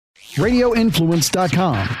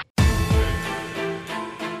RadioInfluence.com.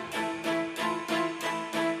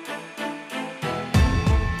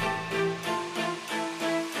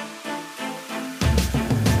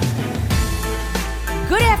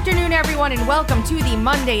 Good afternoon, everyone, and welcome to the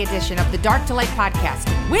Monday edition of the Dark to Light podcast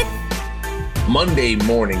with Monday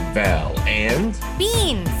Morning Val and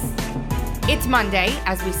Beans. It's Monday,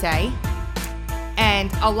 as we say, and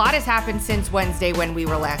a lot has happened since Wednesday when we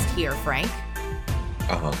were last here, Frank.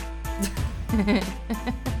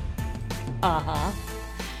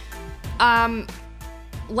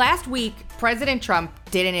 Last week, President Trump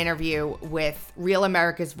did an interview with Real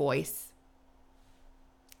America's Voice,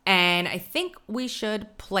 and I think we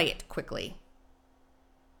should play it quickly.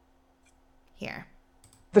 Here.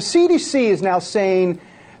 The CDC is now saying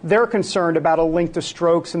they're concerned about a link to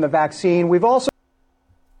strokes in the vaccine. We've also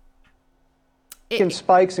seen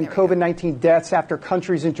spikes in COVID-19 deaths after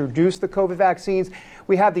countries introduced the COVID vaccines.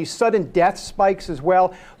 We have these sudden death spikes as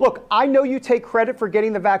well. Look, I know you take credit for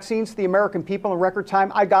getting the vaccines to the American people in record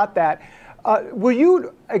time. I got that. Will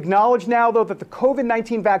you acknowledge now, though, that the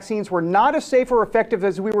COVID-19 vaccines were not as safe or effective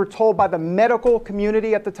as we were told by the medical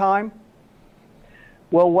community at the time?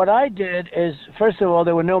 Well, what I did is, first of all,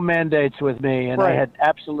 there were no mandates with me, and Right. I had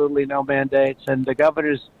absolutely no mandates, and the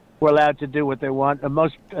governors were allowed to do what they want. And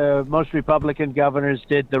most Republican governors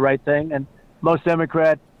did the right thing, and most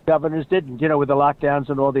Democrat governors didn't, with the lockdowns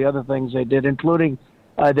and all the other things they did, including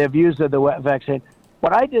their views of the vaccine.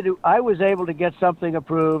 What I did, I was able to get something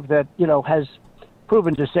approved that, has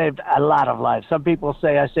proven to save a lot of lives. Some people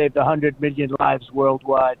say I saved 100 million lives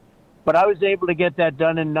worldwide. But I was able to get that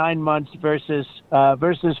done in 9 months versus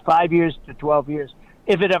 5 years to 12 years,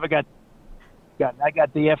 if it ever got gotten. I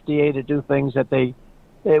got the FDA to do things that it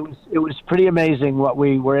was pretty amazing what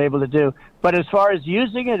we were able to do. But as far as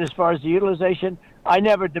using it, as far as the utilization, I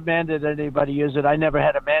never demanded anybody use it. I never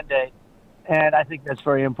had a mandate, and I think that's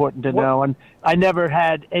very important to know. And I never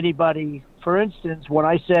had anybody, for instance, when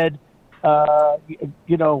I said, I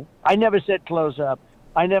never said close up.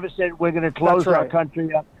 I never said we're going to close our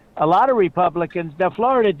country up. A lot of Republicans, now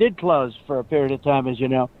Florida did close for a period of time, as you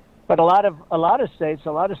know, but a lot of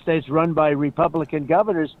states run by Republican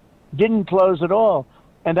governors didn't close at all,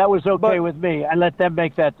 and that was okay with me. I let them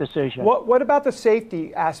make that decision. What about the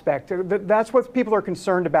safety aspect? That's what people are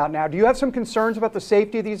concerned about now. Do you have some concerns about the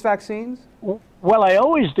safety of these vaccines? Well, I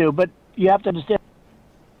always do, but you have to understand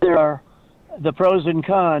there are the pros and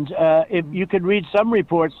cons. If you can read some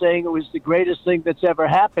reports saying it was the greatest thing that's ever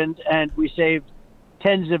happened, and we saved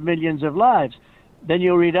tens of millions of lives. Then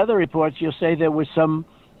you'll read other reports. You'll say there was some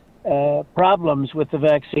problems with the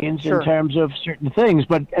vaccines in terms of certain things,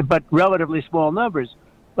 but relatively small numbers.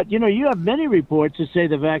 But, you have many reports that say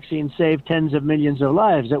the vaccine saved tens of millions of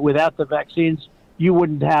lives, that without the vaccines, you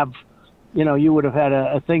wouldn't have, you would have had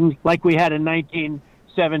a thing like we had in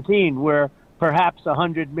 1917, where perhaps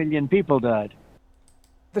 100 million people died.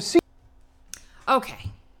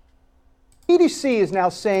 Okay. CDC is now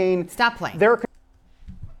saying... Stop playing.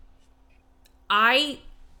 I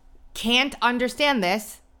can't understand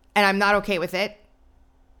this, and I'm not okay with it,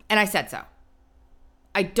 and I said so.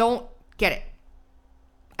 I don't get it.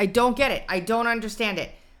 I don't get it. I don't understand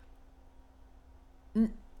it.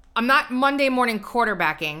 I'm not Monday morning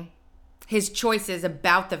quarterbacking his choices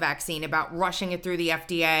about the vaccine, about rushing it through the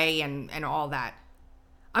FDA and all that.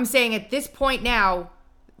 I'm saying at this point now,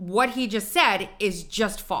 what he just said is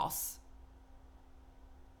just false.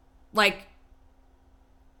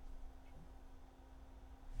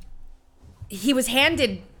 He was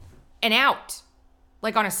handed an out,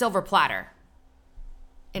 on a silver platter,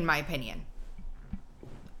 in my opinion.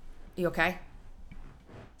 You okay?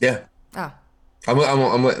 yeah, Oh.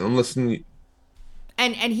 I'm listening.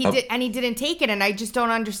 And he didn't take it, and I just don't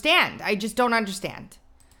understand.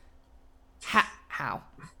 How?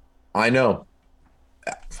 I know.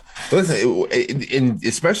 Listen,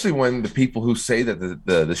 especially when the people who say that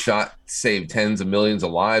the shot saved tens of millions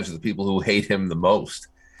of lives are the people who hate him the most.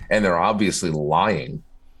 And they're obviously lying.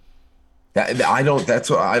 That's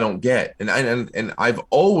what I don't get. And I've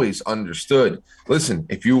always understood, listen,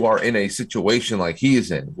 if you are in a situation like he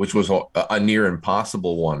is in, which was a near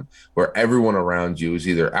impossible one, where everyone around you is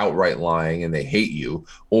either outright lying and they hate you,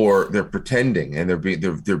 or they're pretending and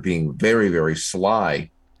they're being very, very sly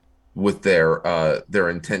with their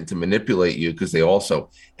intent to manipulate you because they also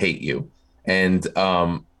hate you. And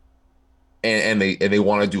they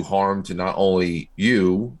want to do harm to not only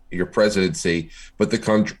you, your presidency, but the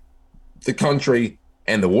country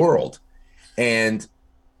and the world. And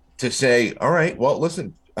to say, all right, well,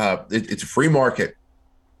 listen, it's a free market.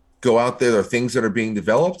 Go out there. There are things that are being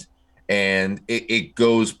developed, and it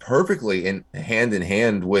goes perfectly in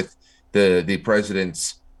hand with the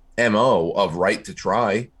president's MO of right to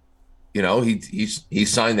try. You know, he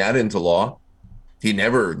signed that into law. He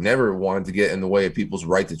never wanted to get in the way of people's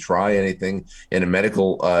right to try anything in a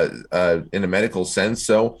medical sense.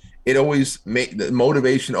 So it always made the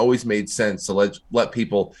motivation always made sense to let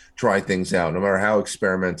people try things out, no matter how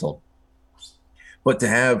experimental. But to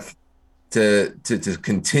have to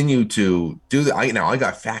continue to do that, I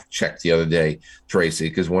got fact checked the other day, Tracy,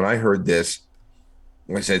 because when I heard this,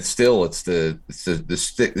 I said, still, it's the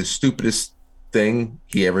stupidest thing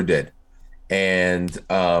he ever did. And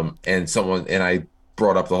I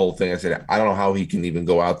brought up the whole thing. I said, I don't know how he can even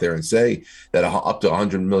go out there and say that up to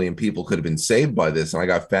 100 million people could have been saved by this. And I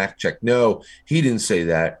got fact checked. No, he didn't say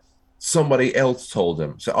that. Somebody else told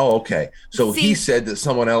him. So, okay. So he said that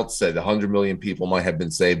someone else said 100 million people might have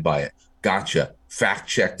been saved by it. Gotcha. Fact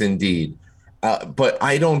checked indeed. But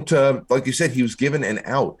I don't, like you said, he was given an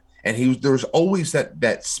out. And there's always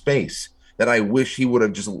that space that I wish he would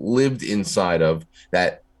have just lived inside of,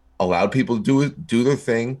 that allowed people to do their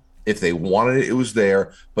thing. If they wanted it, it was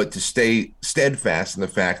there, but to stay steadfast in the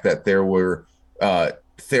fact that there were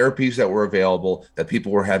therapies that were available, that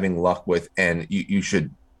people were having luck with, and you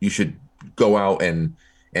should go out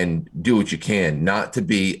and do what you can, not to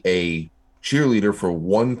be a cheerleader for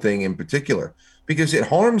one thing in particular, because it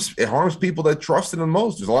harms people that trusted him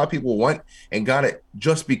most. There's a lot of people who went and got it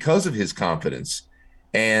just because of his confidence,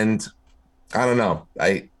 and I don't know.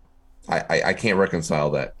 I can't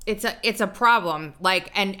reconcile that. It's a problem.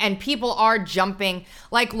 Like, and people are jumping.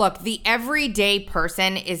 Like, look, the everyday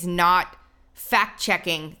person is not fact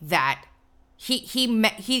checking that. He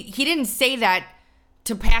didn't say that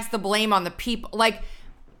to pass the blame on the people. Like,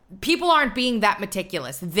 people aren't being that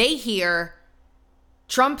meticulous. They hear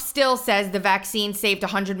Trump still says the vaccine saved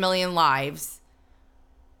 100 million lives,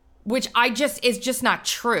 which is just not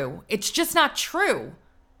true. It's just not true.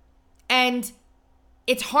 And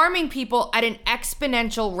it's harming people at an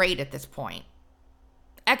exponential rate at this point.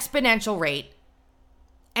 Exponential rate.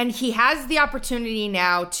 And he has the opportunity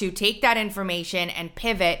now to take that information and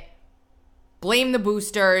pivot, blame the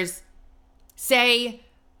boosters, say,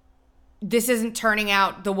 this isn't turning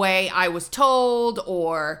out the way I was told,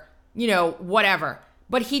 or, whatever.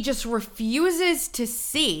 But he just refuses to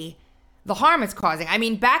see the harm it's causing. I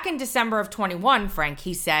mean, back in December of 21, Frank,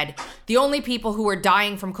 he said, the only people who are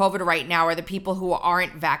dying from COVID right now are the people who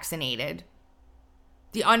aren't vaccinated.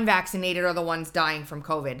 The unvaccinated are the ones dying from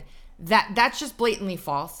COVID. That's just blatantly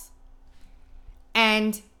false.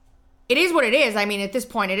 And it is what it is. I mean, at this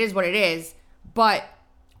point, it is what it is. But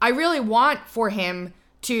I really want for him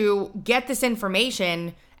to get this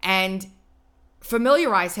information and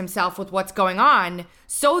familiarize himself with what's going on,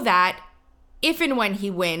 so that if and when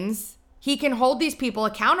he wins, he can hold these people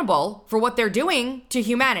accountable for what they're doing to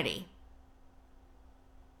humanity.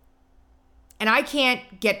 And I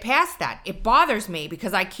can't get past that. It bothers me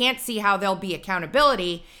because I can't see how there'll be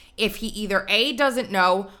accountability if he either A, doesn't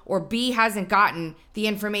know, or B, hasn't gotten the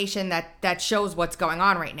information that shows what's going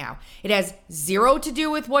on right now. It has zero to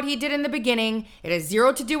do with what he did in the beginning. It has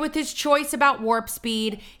zero to do with his choice about warp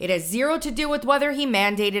speed. It has zero to do with whether he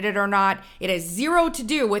mandated it or not. It has zero to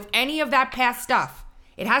do with any of that past stuff.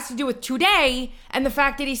 It has to do with today and the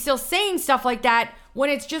fact that he's still saying stuff like that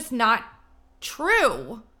when it's just not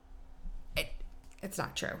true. It's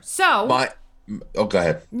not true. So, go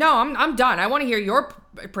ahead. No, I'm done. I want to hear your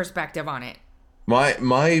perspective on it.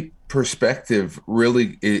 My perspective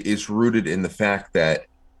really is rooted in the fact that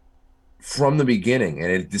from the beginning,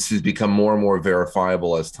 and this has become more and more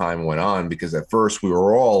verifiable as time went on, because at first we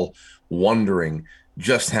were all wondering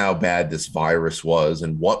just how bad this virus was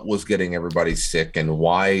and what was getting everybody sick and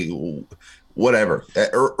why, whatever.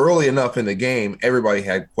 Early enough in the game, everybody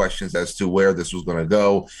had questions as to where this was going to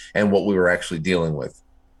go and what we were actually dealing with.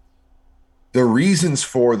 The reasons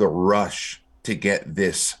for the rush to get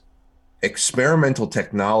this experimental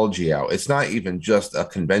technology out, it's not even just a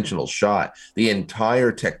conventional shot. The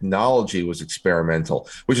entire technology was experimental,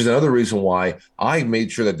 which is another reason why I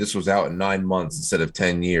made sure that this was out in 9 months instead of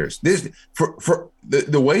 10 years. This, for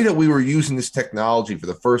the way that we were using this technology for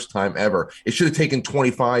the first time ever, it should have taken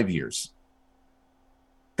 25 years.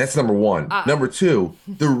 That's number one. Number two,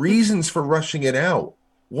 the reasons for rushing it out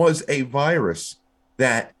was a virus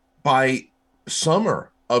that by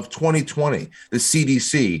summer of 2020, the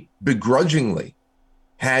CDC begrudgingly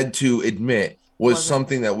had to admit was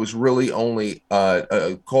something that was really only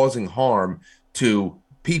causing harm to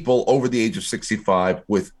people over the age of 65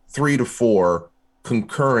 with 3 to 4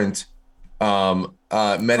 concurrent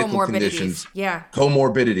medical conditions,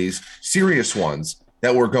 comorbidities, serious ones,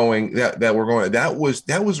 that we're going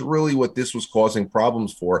that was really what this was causing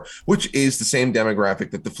problems for, which is the same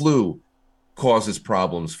demographic that the flu causes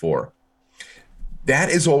problems for. That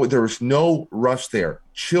is all. There was no rush there.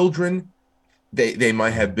 Children, they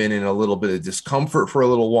might have been in a little bit of discomfort for a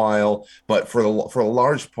little while, but for a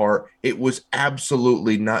large part, it was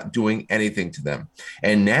absolutely not doing anything to them.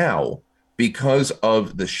 And now, because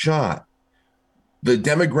of the shot, the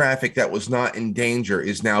demographic that was not in danger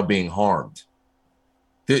is now being harmed.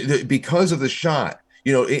 Because of the shot,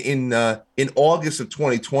 in August of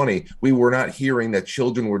 2020, we were not hearing that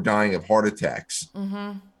children were dying of heart attacks.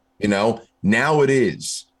 Now it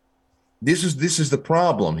is. This is the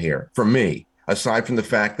problem here for me. Aside from the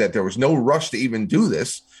fact that there was no rush to even do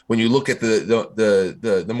this, when you look at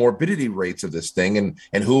the morbidity rates of this thing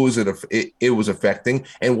and who it was affecting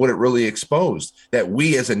and what it really exposed, that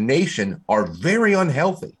we as a nation are very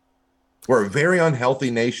unhealthy. We're a very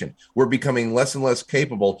unhealthy nation. We're becoming less and less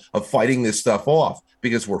capable of fighting this stuff off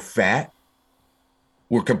because we're fat.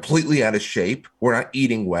 We're completely out of shape. We're not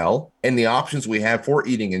eating well. And the options we have for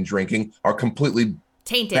eating and drinking are completely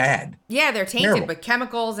tainted. Bad. Yeah, they're tainted Terrible. with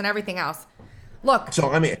chemicals and everything else. Look. So,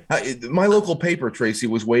 I mean, my local paper, Tracy,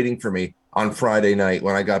 was waiting for me on Friday night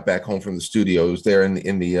when I got back home from the studio. It was there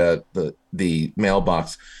in the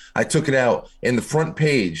mailbox. I took it out, and the front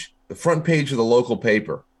page of the local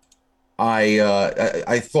paper,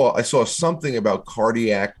 I thought I saw something about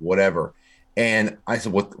cardiac whatever, and I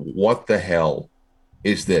said, "What the hell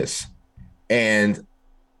is this?" And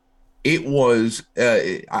it was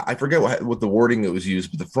I forget what the wording that was used,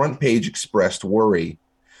 but the front page expressed worry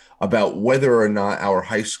about whether or not our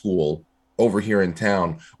high school over here in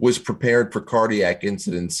town was prepared for cardiac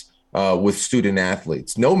incidents with student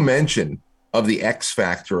athletes. No mention of the X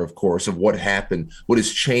factor, of course, of what happened, what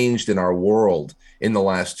has changed in our world in the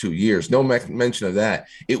last 2 years. No mention of that.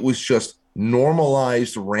 It was just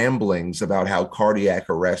normalized ramblings about how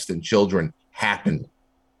cardiac arrest in children happened.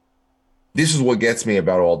 This is what gets me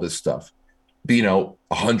about all this stuff.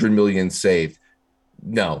 100 million saved.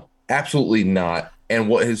 No, absolutely not. And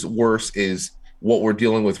what is worse is what we're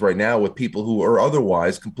dealing with right now with people who are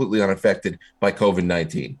otherwise completely unaffected by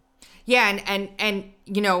COVID-19. Yeah, and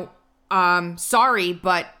sorry,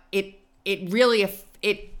 but it really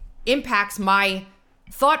impacts my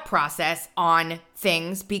thought process on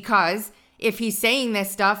things, because if he's saying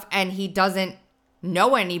this stuff and he doesn't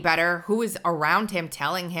know any better, who is around him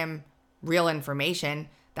telling him real information,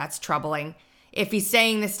 that's troubling. If he's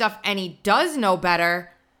saying this stuff and he does know better,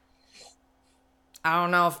 I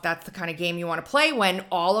don't know if that's the kind of game you want to play when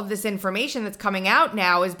all of this information that's coming out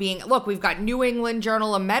now is look, we've got New England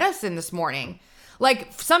Journal of Medicine this morning.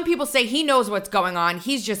 Like, some people say he knows what's going on.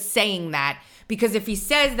 He's just saying that because if he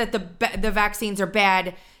says that the vaccines are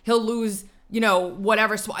bad, he'll lose,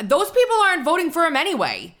 whatever. Those people aren't voting for him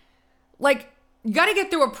anyway. Like, you got to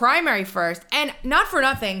get through a primary first. And not for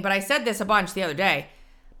nothing, but I said this a bunch the other day.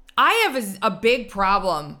 I have a big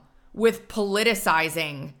problem with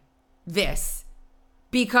politicizing this,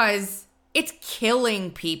 because it's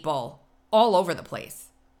killing people all over the place.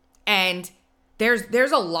 And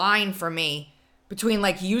there's a line for me between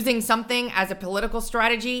like using something as a political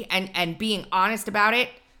strategy and being honest about it.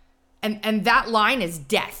 And that line is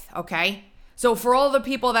death, okay? So for all the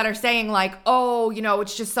people that are saying like, oh,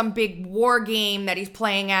 it's just some big war game that he's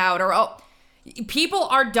playing out, or people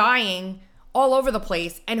are dying all over the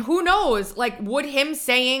place. And who knows, like, would him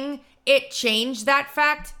saying it change that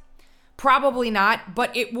fact? Probably not,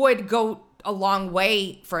 but it would go a long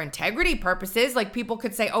way for integrity purposes. Like, people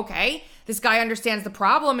could say, okay, this guy understands the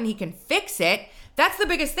problem and he can fix it. That's the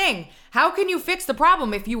biggest thing. How can you fix the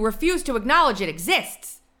problem if you refuse to acknowledge it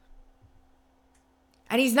exists?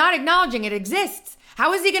 And he's not acknowledging it exists.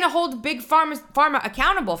 How is he going to hold big pharma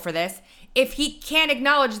accountable for this if he can't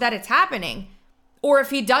acknowledge that it's happening? Or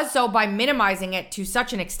if he does so by minimizing it to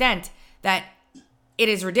such an extent that it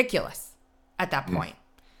is ridiculous at that point.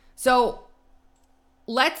 So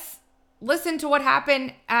let's listen to what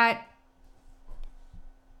happened at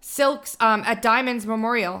at Diamond's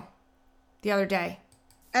memorial the other day.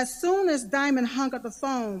 As soon as Diamond hung up the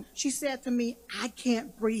phone, she said to me, "I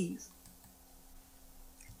can't breathe."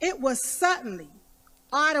 It was suddenly,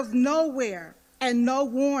 out of nowhere and no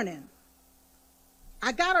warning.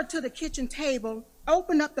 I got her to the kitchen table,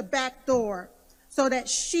 opened up the back door so that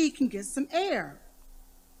she can get some air.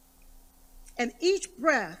 And each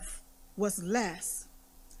breath was less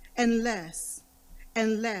and less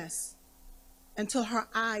and less until her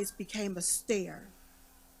eyes became a stare.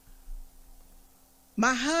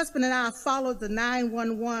 My husband and I followed the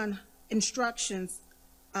 911 instructions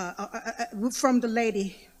from the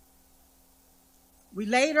lady. We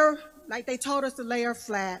laid her like they told us to lay her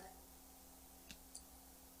flat.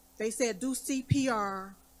 They said do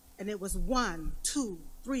CPR, and it was 1, 2,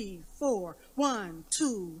 3, 4. 1,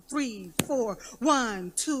 2, 3, 4.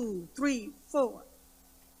 1, 2, 3, 4.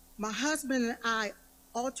 My husband and I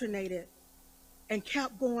alternated and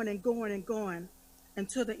kept going and going and going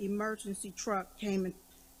until the emergency truck came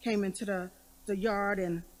into the yard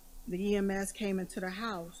and the EMS came into the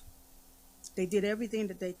house. They did everything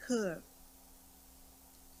that they could.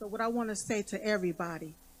 So what I want to say to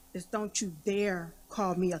everybody is don't you dare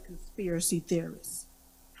call me a conspiracy theorist.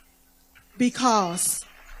 Because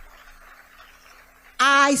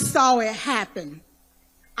I saw it happen.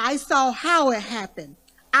 I saw how it happened.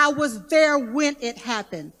 I was there when it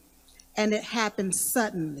happened. And it happened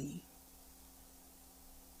suddenly.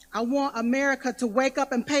 I want America to wake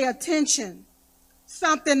up and pay attention.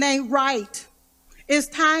 Something ain't right. It's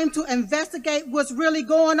time to investigate what's really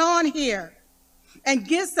going on here and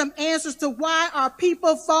get some answers to why are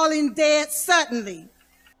people falling dead suddenly.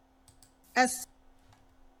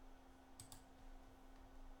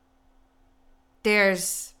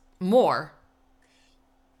 There's more.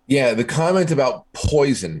 Yeah, the comment about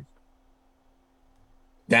poison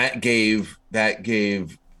that gave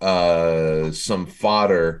some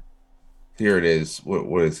fodder. Here it is.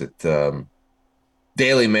 What is it?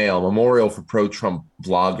 Daily Mail, memorial for pro-Trump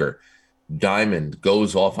blogger. Diamond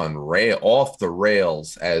goes off the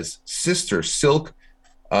rails as Sister Silk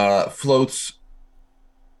floats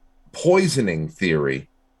poisoning theory.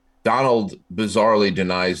 Donald bizarrely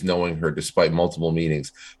denies knowing her despite multiple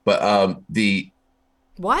meetings. But the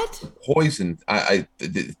What? poison, I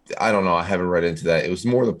don't know. I haven't read into that. It was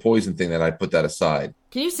more the poison thing that I put that aside.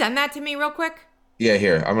 Can you send that to me real quick? Yeah,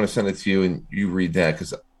 here. I'm going to send it to you and you read that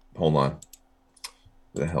because, hold on.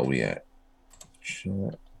 Where the hell we at?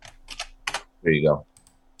 There you go.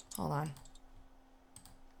 Hold on.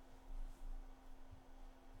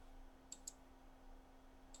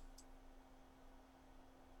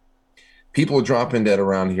 People are dropping dead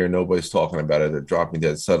around here. Nobody's talking about it. They're dropping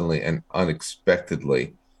dead suddenly and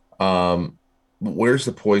unexpectedly. Where's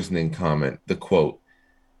the poisoning comment? The quote.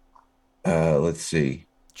 Let's see.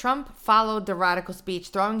 Trump followed the radical speech,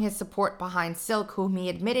 throwing his support behind Silk, whom he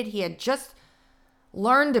admitted he had just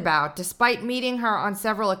learned about, despite meeting her on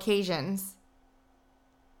several occasions.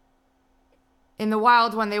 In the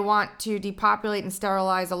wild, when they want to depopulate and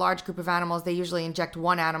sterilize a large group of animals, they usually inject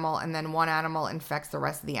one animal, and then one animal infects the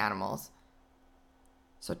rest of the animals.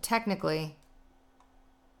 So technically,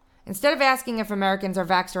 instead of asking if Americans are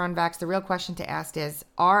vaxxed or unvaxxed, the real question to ask is,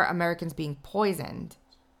 are Americans being poisoned?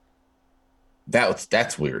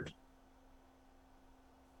 That's weird.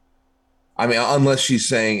 I mean, unless she's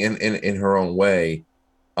saying in her own way,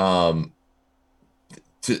 to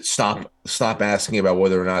stop asking about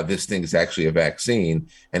whether or not this thing is actually a vaccine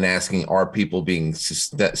and asking, are people being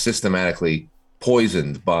systematically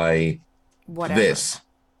poisoned by Whatever. this?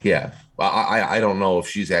 Yeah. I don't know if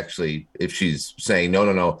she's saying,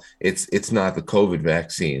 no, it's not the COVID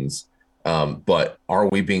vaccines. But are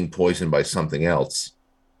we being poisoned by something else?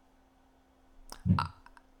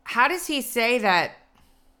 How does he say that?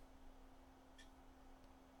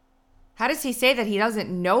 How does he say that he doesn't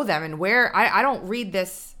know them and where? I don't read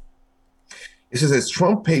this. It says, as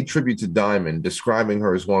Trump paid tribute to Diamond, describing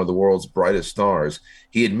her as one of the world's brightest stars,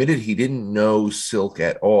 he admitted he didn't know Silk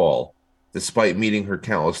at all, despite meeting her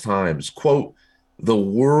countless times. Quote, the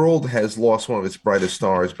world has lost one of its brightest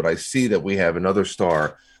stars, but I see that we have another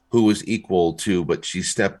star who is equal to, but she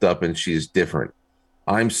stepped up and she is different.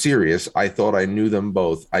 I'm serious. I thought I knew them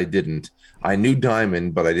both. I didn't. I knew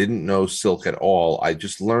Diamond, but I didn't know Silk at all. I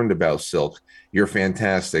just learned about Silk. You're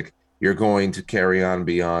fantastic. You're going to carry on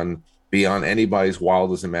beyond anybody's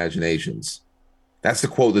wildest imaginations. That's the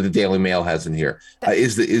quote that the Daily Mail has in here.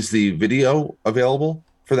 Is the video available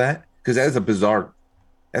for that? Because that's bizarre.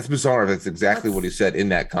 That's bizarre. That's exactly what he said in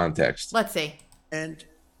that context. Let's see. And,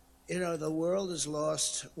 the world has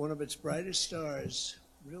lost one of its brightest stars,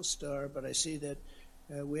 real star, but I see that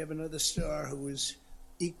we have another star who is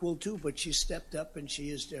equal to, but she stepped up and she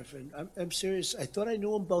is different. I'm serious. I thought I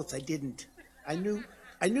knew them both. I didn't. I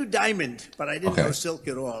knew Diamond, but I didn't know Silk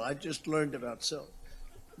at all. I just learned about Silk.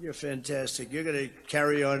 You're fantastic. You're going to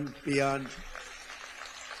carry on beyond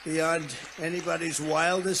anybody's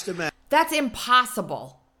wildest imagination. That's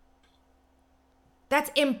impossible.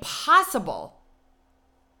 That's impossible.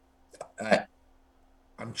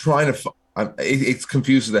 I'm trying to. It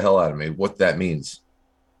confuses the hell out of me what that means.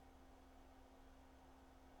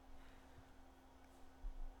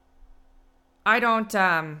 I don't.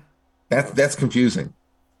 That's confusing.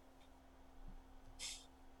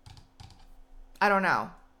 I don't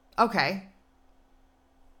know. Okay.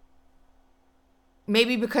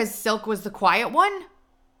 Maybe because Silk was the quiet one?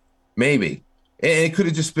 Maybe. And it could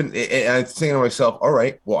have just been, and I'm thinking to myself, all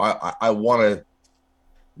right, well, I want to,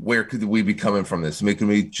 where could we be coming from this? I mean, could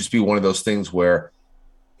we just be one of those things where,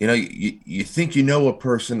 you think you know a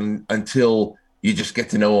person until you just get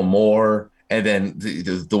to know them more. And then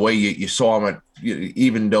the way you saw him,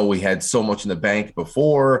 even though we had so much in the bank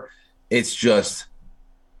before, it's just,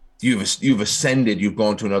 you've ascended, you've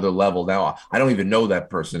gone to another level. Now I don't even know that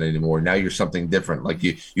person anymore. Now you're something different. Like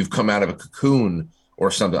you've come out of a cocoon or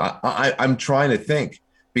something. I'm trying to think,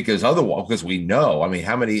 because otherwise, because we know, I mean,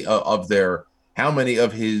 how many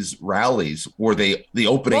of his rallies were they the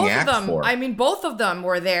opening Both act of them. for? I mean, both of them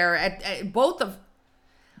were there at both of.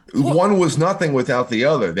 One was nothing without the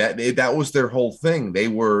other. That was their whole thing. They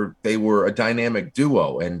were a dynamic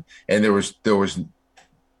duo, and there was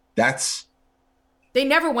that's. They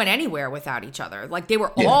never went anywhere without each other. Like they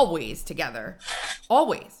were always together,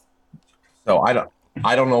 always. So I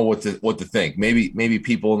don't know what to think. Maybe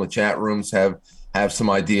people in the chat rooms have some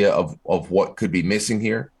idea of what could be missing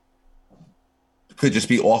here. Could just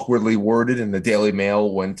be awkwardly worded, and the Daily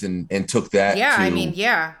Mail went and took that. Yeah, to, I mean,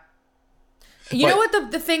 yeah. You know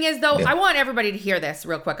what the thing is, though? Yeah. I want everybody to hear this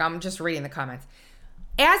real quick. I'm just reading the comments.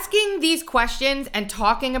 Asking these questions and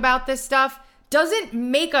talking about this stuff doesn't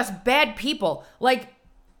make us bad people. Like,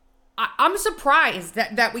 I'm surprised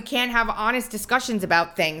that we can't have honest discussions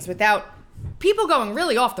about things without people going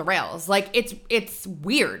really off the rails. Like, it's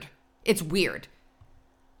weird. It's weird.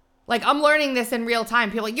 Like, I'm learning this in real time.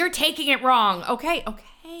 People are like, you're taking it wrong. Okay.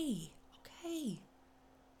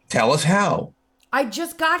 Tell us how. I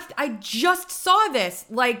just saw this.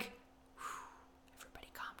 Like, everybody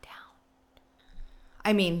calm down.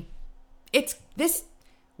 I mean,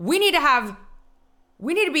 we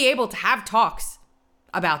need to be able to have talks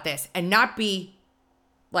about this and not be,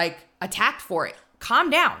 like, attacked for it. Calm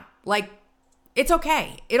down. Like, it's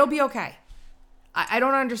okay. It'll be okay. I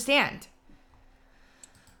don't understand.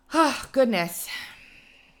 Oh, goodness.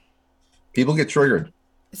 People get triggered.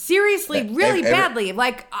 Seriously, really badly.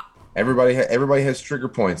 Like, everybody has trigger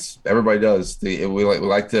points. Everybody does. We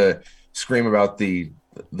like to scream about the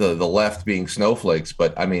left being snowflakes,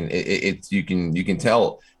 but I mean, it's you can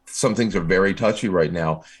tell some things are very touchy right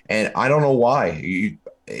now, and I don't know why.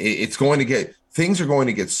 Things are going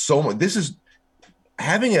to get so much. This is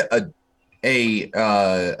having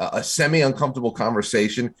a semi uncomfortable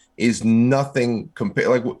conversation is nothing compared.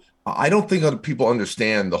 Like, I don't think other people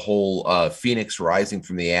understand the whole Phoenix rising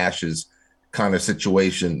from the ashes kind of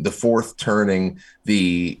situation, the fourth turning,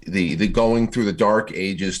 the going through the dark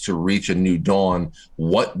ages to reach a new dawn,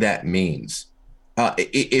 what that means.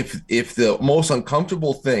 If the most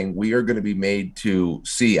uncomfortable thing we are going to be made to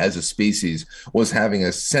see as a species was having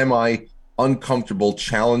a semi uncomfortable,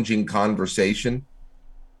 challenging conversation,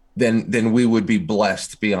 then we would be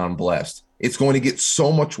blessed beyond blessed. It's going to get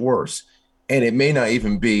so much worse, and it may not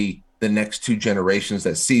even be the next two generations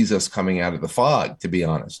that sees us coming out of the fog, to be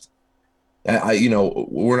honest.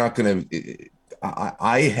 We're not going to.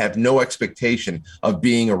 I have no expectation of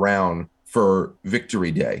being around for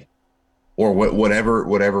Victory Day, or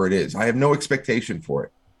whatever it is. I have no expectation for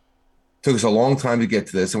it. Took us a long time to get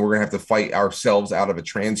to this, and we're going to have to fight ourselves out of a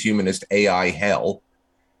transhumanist AI hell.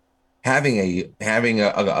 Having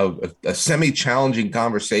a semi-challenging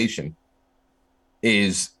conversation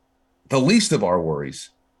is the least of our worries,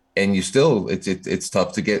 and it's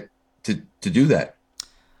tough to get to do that.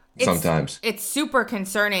 Sometimes it's super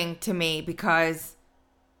concerning to me, because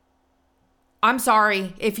I'm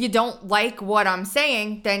sorry if you don't like what I'm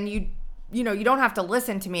saying, then you don't have to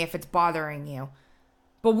listen to me if it's bothering you.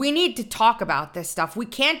 But we need to talk about this stuff. We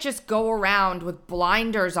can't just go around with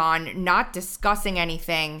blinders on, not discussing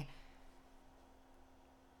anything.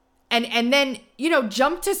 And then,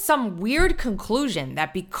 jump to some weird conclusion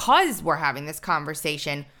that because we're having this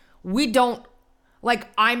conversation, we don't, like,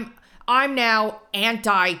 I'm now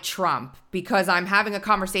anti-Trump because I'm having a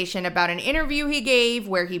conversation about an interview he gave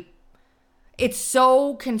where it's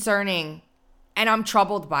so concerning, and I'm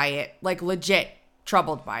troubled by it, like legit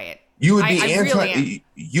troubled by it. You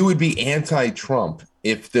would be anti-Trump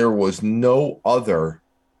if there was no other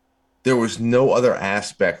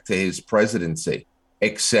aspect to his presidency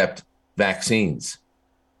except vaccines.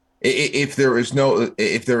 If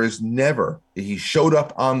he showed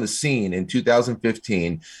up on the scene in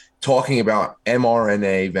 2015 talking about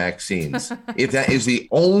mRNA vaccines, if that is the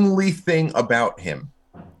only thing about him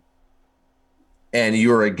and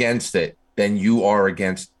you're against it, then you are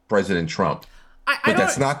against President Trump. But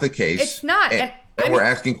that's not the case. It's not. And we're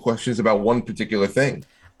asking questions about one particular thing.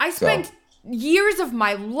 I spent years of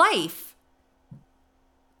my life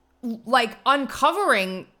like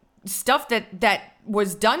uncovering stuff that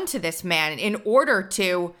was done to this man in order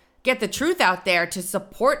to get the truth out there to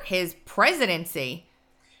support his presidency.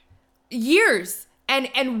 Years.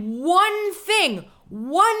 And one thing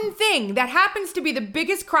that happens to be the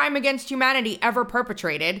biggest crime against humanity ever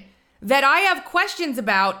perpetrated that I have questions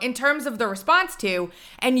about in terms of the response to,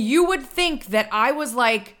 and you would think that I was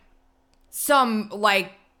like some,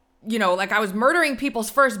 like, you know, like I was murdering people's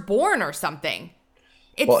firstborn or something.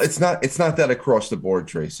 It's not that across the board,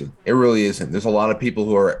 Tracy. It really isn't. There's a lot of people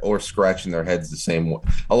who are scratching their heads the same way.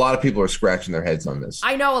 A lot of people are scratching their heads on this.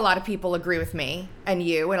 I know a lot of people agree with me and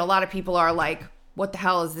you, and a lot of people are like, what the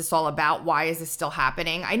hell is this all about? Why is this still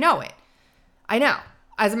happening? I know it. I know.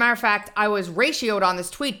 As a matter of fact, I was ratioed on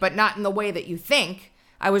this tweet, but not in the way that you think.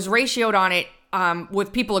 I was ratioed on it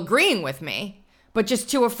with people agreeing with me, but just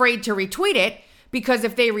too afraid to retweet it. Because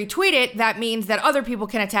if they retweet it, that means that other people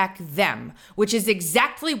can attack them, which is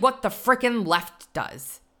exactly what the frickin' left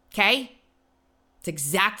does. Okay? It's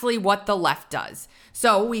exactly what the left does.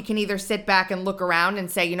 So we can either sit back and look around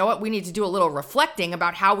and say, you know what, we need to do a little reflecting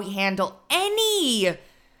about how we handle any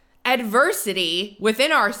adversity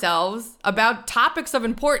within ourselves about topics of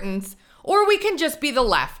importance, or we can just be the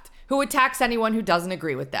left who attacks anyone who doesn't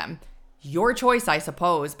agree with them. Your choice, I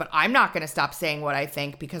suppose, but I'm not going to stop saying what I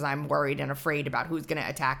think because I'm worried and afraid about who's going to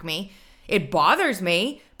attack me. It bothers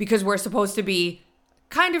me because we're supposed to be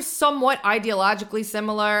kind of somewhat ideologically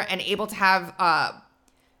similar and able to have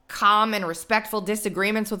calm and respectful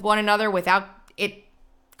disagreements with one another without it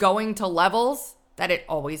going to levels that it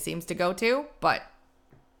always seems to go to, but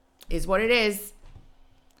is what it is.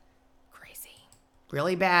 Crazy.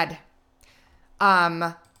 Really bad.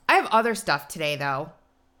 I have other stuff today, though.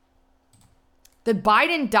 The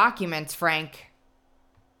Biden documents, Frank.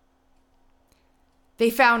 They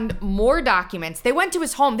found more documents. They went to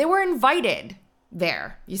his home. They were invited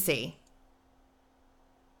there, you see.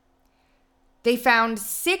 They found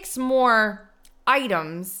 6 more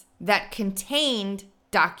items that contained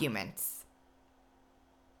documents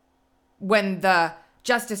when the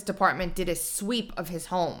Justice Department did a sweep of his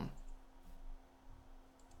home.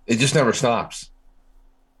 It just never stops.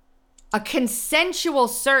 A consensual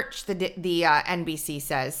search, the NBC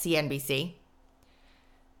says, CNBC.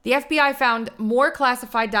 The FBI found more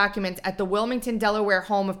classified documents at the Wilmington, Delaware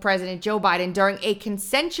home of President Joe Biden during a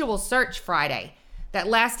consensual search Friday that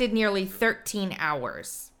lasted nearly 13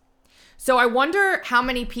 hours. So I wonder how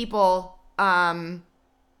many people, why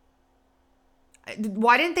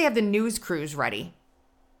didn't they have the news crews ready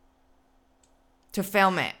to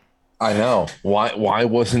film it? I know. Why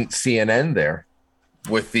wasn't CNN there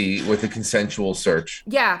with the consensual search?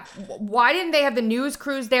 Yeah. Why didn't they have the news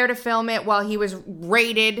crews there to film it while he was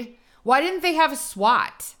raided? Why didn't they have a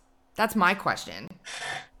SWAT? That's my question.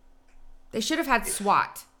 They should have had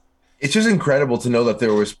SWAT. It's just incredible to know that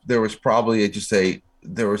there was probably a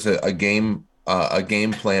game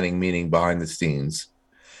planning meeting behind the scenes.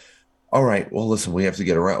 All right. Well, listen, we have to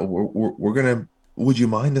get around. We're gonna. Would you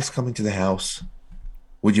mind us coming to the house?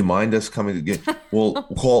 Would you mind us coming to get? We'll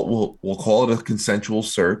call it a consensual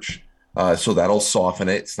search, so that'll soften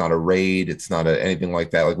it. It's not a raid. It's not anything like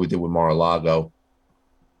that, like we did with Mar-a-Lago.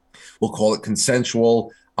 We'll call it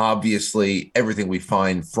consensual. Obviously, everything we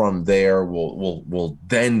find from there will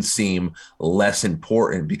then seem less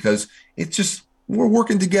important because it's just we're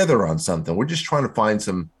working together on something. We're just trying to find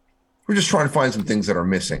some things that are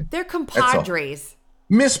missing. They're compadres.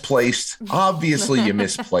 Misplaced. Obviously, you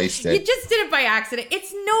misplaced it. You just did it by accident.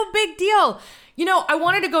 It's no big deal. You know, I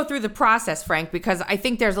wanted to go through the process, Frank, because I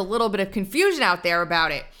think there's a little bit of confusion out there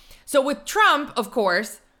about it. So with Trump, of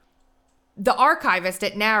course, the archivist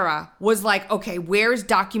at NARA was like, okay, where's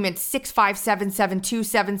document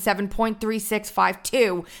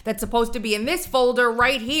 6577277.3652 that's supposed to be in this folder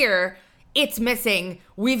right here? It's missing.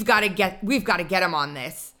 We've got to get him on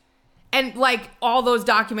this. And like all those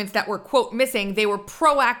documents that were, quote, missing, they were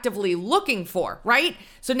proactively looking for, right?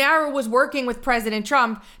 So NARA was working with President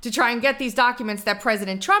Trump to try and get these documents that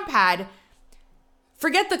President Trump had.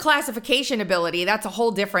 Forget the classification ability. That's a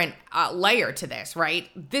whole different layer to this, right?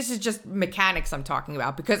 This is just mechanics I'm talking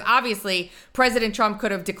about because obviously President Trump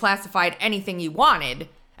could have declassified anything he wanted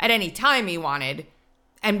at any time he wanted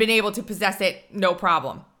and been able to possess it, no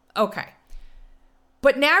problem. Okay.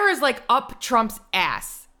 But NARA's like up Trump's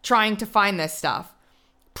ass trying to find this stuff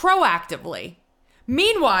proactively.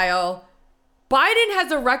 Meanwhile, Biden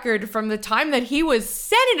has a record from the time that he was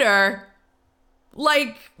senator.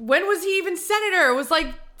 Like, when was he even senator? It was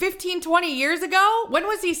like 15, 20 years ago. When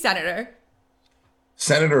was he senator?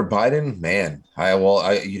 Senator Biden, man,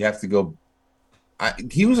 you'd have to go.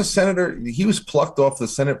 He was a senator. He was plucked off the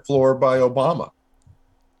Senate floor by Obama,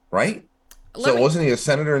 right? So wasn't he a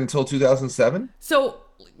senator until 2007? So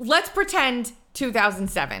let's pretend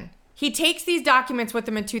 2007. He takes these documents with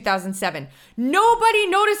him in 2007. Nobody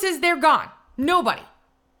notices they're gone. Nobody.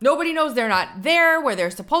 Nobody knows they're not there where they're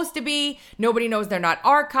supposed to be. Nobody knows they're not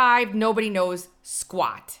archived. Nobody knows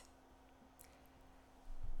squat.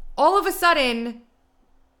 All of a sudden,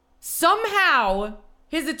 somehow,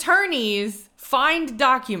 his attorneys find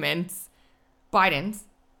documents, Biden's,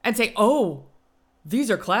 and say, oh, these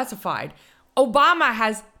are classified. Obama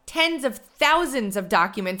has tens of thousands of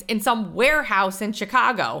documents in some warehouse in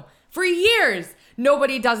Chicago. For years,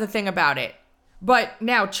 nobody does a thing about it. But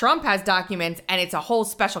now Trump has documents and it's a whole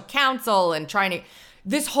special counsel and trying to...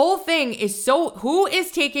 This whole thing is so...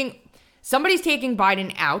 Somebody's taking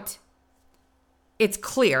Biden out. It's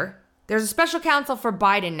clear. There's a special counsel for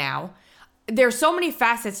Biden now. There's so many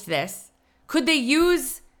facets to this. Could they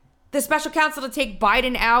use the special counsel to take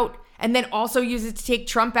Biden out and then also use it to take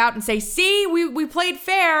Trump out and say, see, we played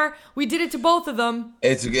fair. We did it to both of them.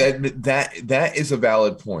 That is a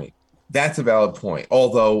valid point. That's a valid point.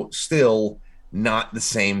 Although still not the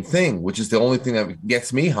same thing, which is the only thing that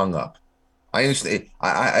gets me hung up. I understand.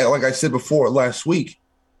 I like I said before last week,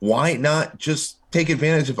 why not just take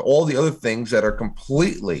advantage of all the other things that are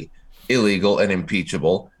completely illegal and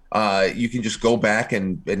impeachable? You can just go back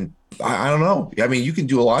and I don't know. I mean, you can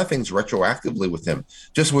do a lot of things retroactively with him,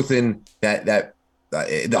 just within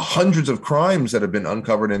the hundreds of crimes that have been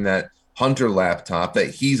uncovered in that Hunter laptop that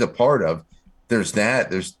he's a part of. There's that.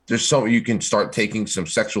 There's so you can start taking some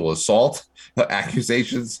sexual assault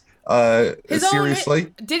accusations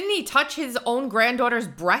seriously. Didn't he touch his own granddaughter's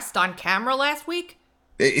breast on camera last week?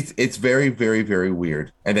 It's very, very, very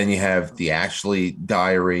weird. And then you have the Ashley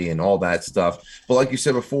diary and all that stuff. But like you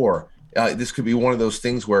said before, this could be one of those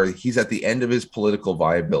things where he's at the end of his political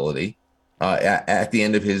viability, at the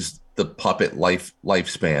end of the puppet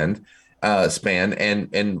lifespan,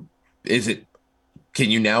 and is it? Can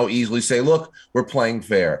you now easily say, look, we're playing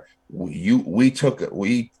fair. We took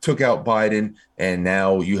out Biden, and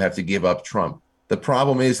now you have to give up Trump. The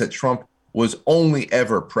problem is that Trump was only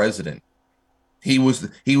ever president. He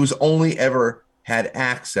was only ever had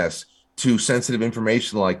access to sensitive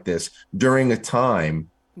information like this during a time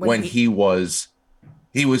when he was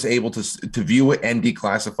able to view it and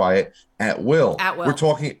declassify it at will. We're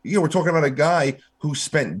talking about a guy who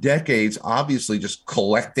spent decades obviously just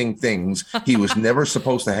collecting things he was never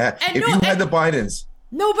supposed to have. If you had the Bidens,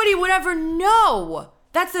 nobody would ever know.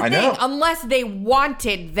 That's the thing, unless they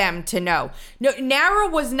wanted them to know. No, NARA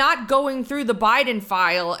was not going through the Biden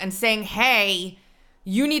file and saying, hey,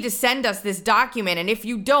 you need to send us this document, and if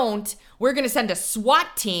you don't, we're going to send a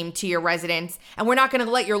SWAT team to your residence, and we're not going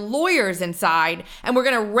to let your lawyers inside, and we're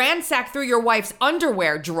going to ransack through your wife's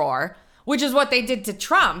underwear drawer, which is what they did to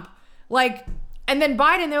Trump. And then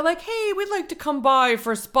Biden, they're like, hey, we'd like to come by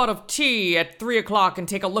for a spot of tea at 3:00 and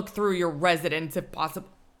take a look through your residence if possible.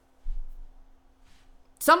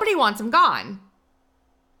 Somebody wants him gone.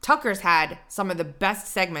 Tucker's had some of the best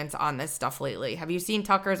segments on this stuff lately. Have you seen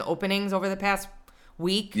Tucker's openings over the past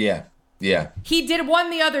week? Yeah. He did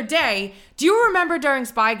one the other day. Do you remember during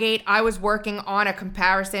Spygate, I was working on a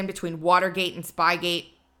comparison between Watergate and Spygate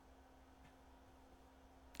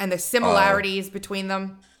and the similarities between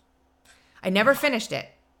them? I never finished it.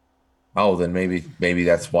 Oh, then maybe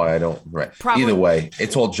that's why I don't. Right. Probably. Either way,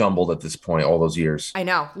 it's all jumbled at this point, all those years. I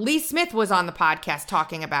know. Lee Smith was on the podcast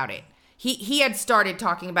talking about it. He had started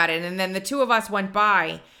talking about it, and then the two of us went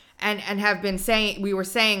by and have been saying, we were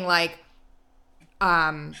saying like,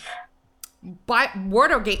 Watergate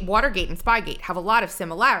and Spygate have a lot of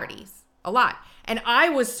similarities, a lot. And I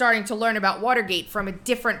was starting to learn about Watergate from a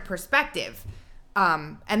different perspective.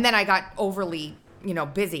 And then I got overly,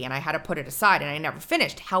 busy and I had to put it aside and I never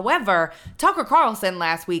finished. However, Tucker Carlson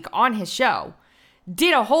last week on his show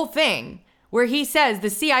did a whole thing where he says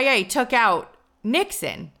the CIA took out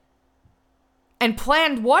Nixon and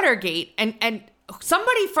planned Watergate, and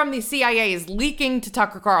somebody from the CIA is leaking to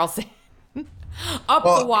Tucker Carlson the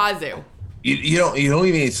wazoo. You don't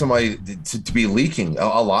even need somebody to be leaking.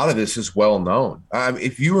 A lot of this is well known.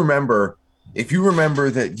 If you remember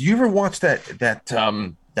that, you ever watched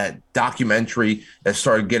that documentary that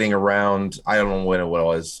started getting around, I don't know when it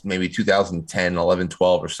was, maybe 2010, 11,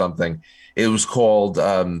 12 or something. It was called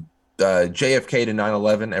JFK to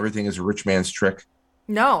 9/11, Everything is a Rich Man's Trick.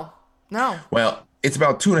 No. Well, it's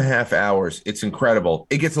about 2.5 hours. It's incredible.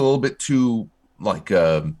 It gets a little bit too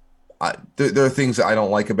there are things that I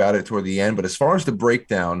don't like about it toward the end, but as far as the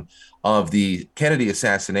breakdown of the Kennedy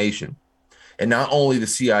assassination, and not only the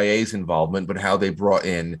CIA's involvement, but how they brought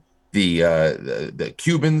in the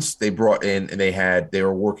Cubans, they brought in, and they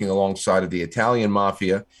were working alongside of the Italian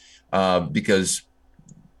mafia. because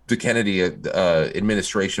the Kennedy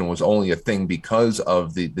administration was only a thing because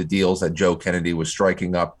of the deals that Joe Kennedy was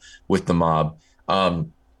striking up with the mob.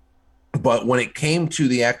 But when it came to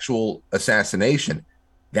the actual assassination,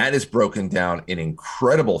 that is broken down in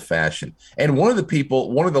incredible fashion. And one of the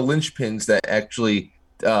linchpins that actually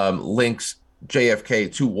links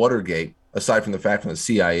JFK to Watergate, aside from the fact from the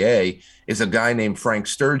CIA, is a guy named Frank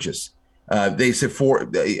Sturgis. They said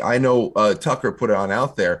I know Tucker put it on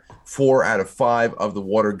out there, 4 out of 5 of the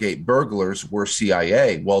Watergate burglars were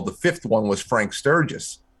CIA. Well, the 5th one was Frank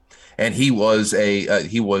Sturgis. And he was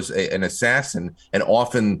an assassin, an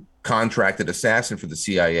often contracted assassin for the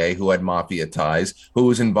CIA who had mafia ties, who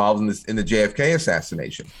was involved in the JFK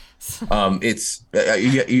assassination. So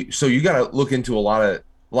you got to look into a lot of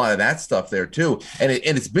that stuff there too, and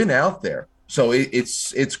it's been out there. So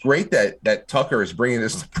it's great that Tucker is bringing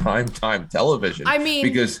this to primetime television. I mean,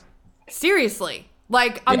 because seriously,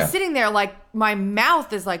 like I'm sitting there, like my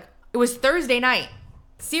mouth is like, it was Thursday night.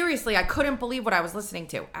 Seriously, I couldn't believe what I was listening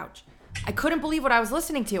to. Ouch. I couldn't believe what I was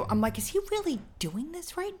listening to. I'm like, is he really doing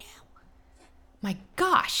this right now? My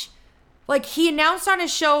gosh. Like, he announced on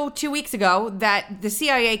his show 2 weeks ago that the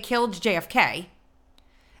CIA killed JFK.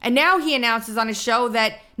 And now he announces on his show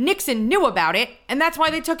that Nixon knew about it, and that's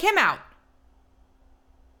why they took him out.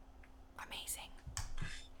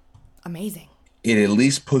 Amazing. It at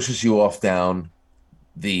least pushes you off down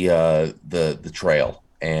the trail.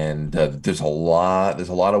 And there's a lot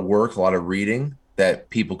of work, a lot of reading that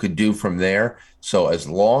people could do from there. So as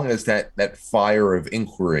long as that fire of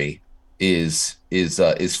inquiry is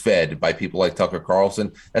fed by people like Tucker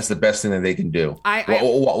Carlson, that's the best thing that they can do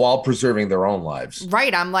while preserving their own lives.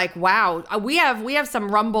 Right. I'm like, wow. We have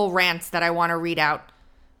some Rumble rants that I want to read out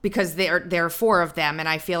because there are 4 of them, and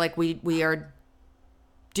I feel like we are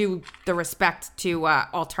due the respect to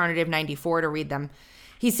Alternative 94 to read them.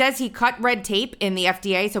 He says he cut red tape in the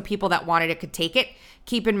FDA so people that wanted it could take it.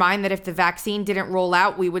 Keep in mind that if the vaccine didn't roll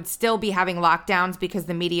out, we would still be having lockdowns because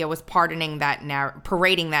the media was parading that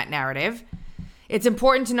narrative. It's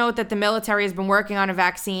important to note that the military has been working on a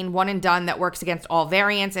vaccine, one and done, that works against all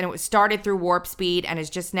variants, and it was started through Warp Speed and is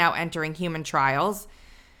just now entering human trials.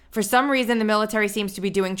 For some reason, the military seems to be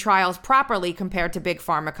doing trials properly compared to big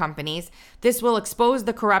pharma companies. This will expose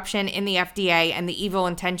the corruption in the FDA and the evil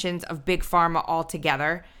intentions of big pharma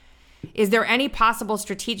altogether. Is there any possible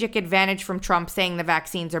strategic advantage from Trump saying the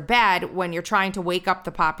vaccines are bad when you're trying to wake up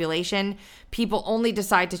the population? People only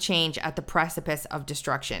decide to change at the precipice of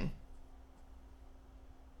destruction.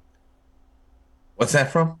 What's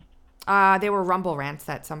that from? They were Rumble rants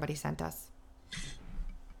that somebody sent us.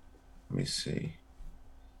 Let me see.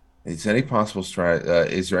 Is there any possible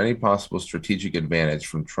strategic advantage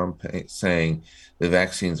from Trump saying the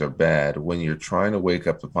vaccines are bad when you're trying to wake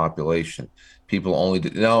up the population? People only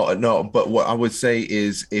no. But what I would say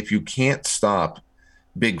is, if you can't stop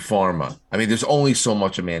big pharma, I mean, there's only so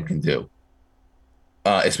much a man can do,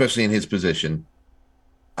 especially in his position.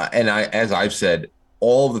 And as I've said,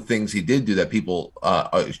 all the things he did do that people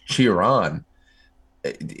cheer on,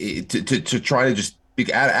 to try to just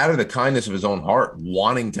out of the kindness of his own heart,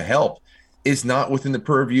 wanting to help, is not within the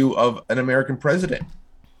purview of an American president.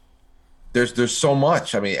 There's so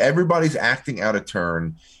much. I mean, everybody's acting out of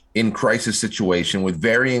turn in crisis situation with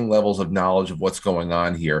varying levels of knowledge of what's going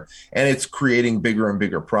on here, and it's creating bigger and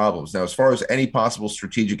bigger problems. Now, as far as any possible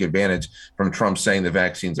strategic advantage from Trump saying the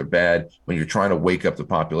vaccines are bad when you're trying to wake up the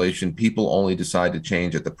population, people only decide to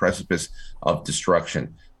change at the precipice of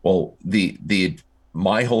destruction. Well,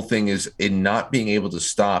 my whole thing is in not being able to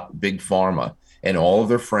stop big pharma and all of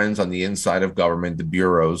their friends on the inside of government, the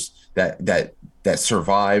bureaus that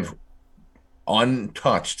survive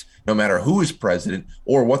untouched, no matter who is president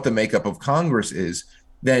or what the makeup of Congress is.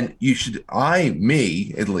 Then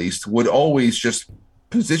me at least, would always just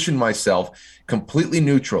position myself completely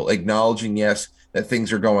neutral, acknowledging, yes, that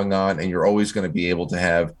things are going on, and you're always going to be able to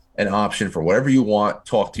have an option for whatever you want,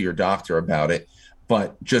 talk to your doctor about it,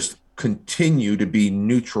 but just continue to be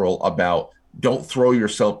neutral about, don't throw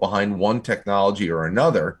yourself behind one technology or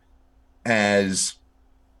another as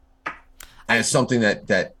something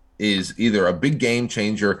that is either a big game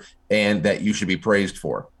changer and that you should be praised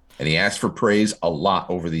for. And he asked for praise a lot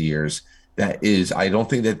over the years. I don't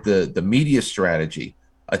think that the media strategy,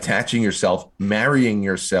 attaching yourself, marrying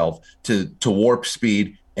yourself to Warp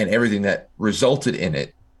Speed and everything that resulted in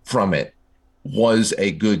it from it, was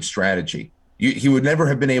a good strategy. He would never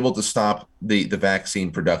have been able to stop the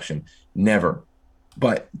vaccine production, never.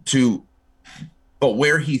 But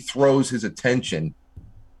where he throws his attention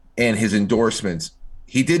and his endorsements,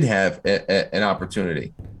 he did have an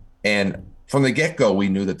opportunity. And from the get-go, we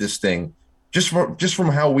knew that this thing just from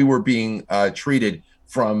how we were being treated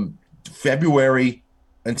from February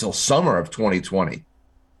until summer of 2020.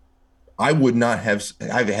 I would not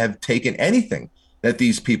have taken anything that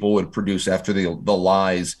these people would produce after the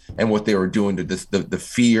lies and what they were doing to this, the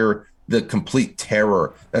fear, the complete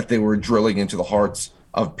terror that they were drilling into the hearts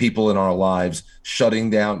of people in our lives, shutting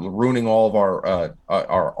down, ruining all of our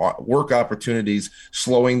work opportunities,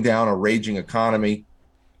 slowing down a raging economy.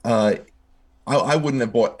 I wouldn't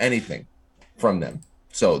have bought anything from them.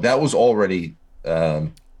 So that was already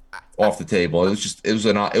off the table.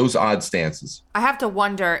 It was odd stances. I have to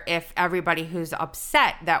wonder if everybody who's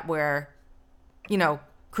upset that we're,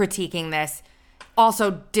 critiquing this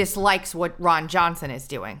also dislikes what Ron Johnson is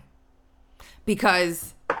doing.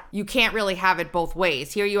 Because you can't really have it both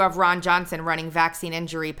ways. Here you have Ron Johnson running vaccine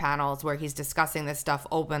injury panels where he's discussing this stuff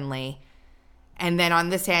openly. And then on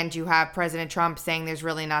this hand, you have President Trump saying there's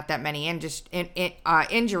really not that many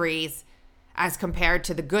injuries as compared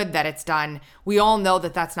to the good that it's done. We all know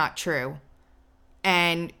that that's not true.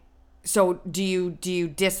 And so do you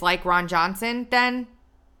dislike Ron Johnson then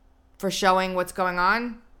for showing what's going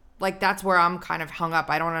on? Like, that's where I'm kind of hung up.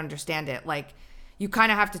 I don't understand it. Like, you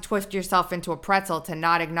kind of have to twist yourself into a pretzel to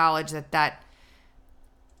not acknowledge that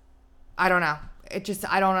I don't know.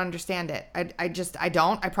 I don't understand it. I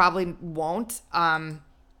don't. I probably won't. And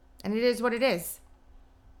it is what it is.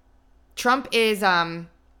 Trump is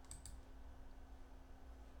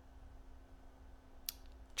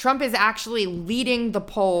actually leading the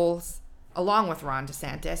polls along with Ron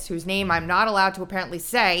DeSantis, whose name I'm not allowed to apparently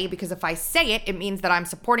say, because if I say it, it means that I'm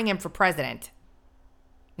supporting him for president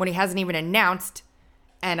when he hasn't even announced,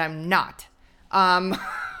 and I'm not. But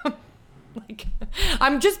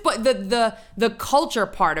the culture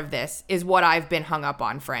part of this is what I've been hung up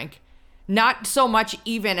on, Frank. Not so much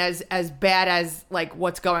even as bad as like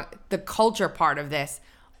the culture part of this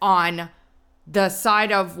on the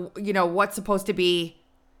side of, what's supposed to be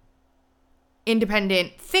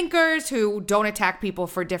independent thinkers who don't attack people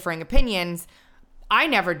for differing opinions. I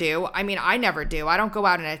never do. I never do. I don't go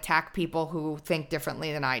out and attack people who think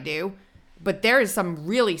differently than I do. But there is some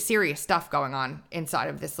really serious stuff going on inside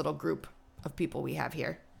of this little group of people we have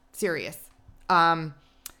here. Serious. Biden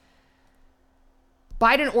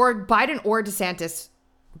or DeSantis,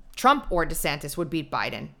 Trump or DeSantis would beat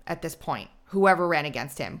Biden at this point, whoever ran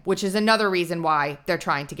against him, which is another reason why they're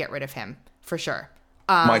trying to get rid of him, for sure.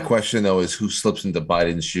 My question, though, is who slips into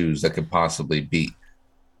Biden's shoes that could possibly beat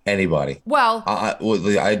anybody? Well,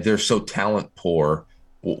 they're so talent poor.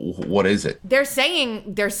 What is it? They're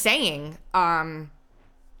saying,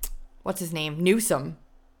 what's his name? Newsom.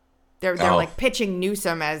 They're like pitching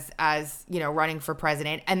Newsom as running for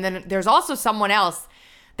president. And then there's also someone else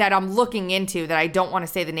that I'm looking into that I don't want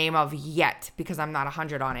to say the name of yet because I'm not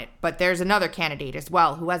 100 on it. But there's another candidate as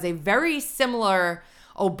well who has a very similar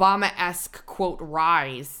Obama-esque, quote,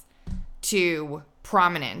 rise to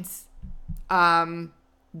prominence I'm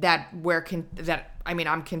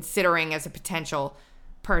considering as a potential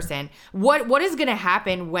person. What is going to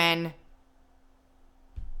happen when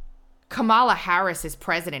Kamala Harris is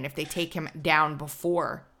president if they take him down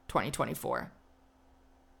before 2024?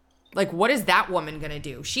 Like, what is that woman going to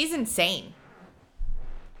do? She's insane.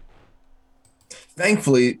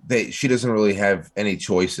 Thankfully, she doesn't really have any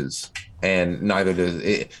choices, and neither does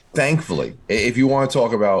it. Thankfully, if you want to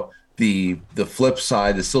talk about the flip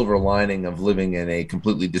side, the silver lining of living in a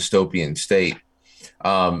completely dystopian state,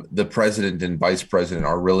 the president and vice president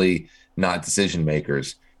are really not decision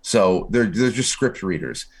makers. So they're just script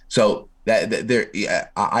readers. So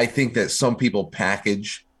I think that some people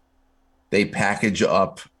package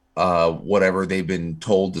up whatever they've been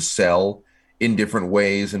told to sell in different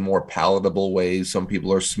ways and more palatable ways. Some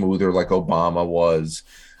people are smoother, like Obama was.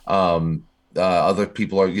 Other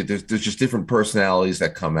people are, there's just different personalities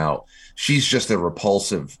that come out. She's just so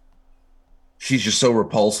repulsive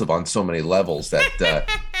on so many levels that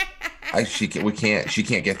she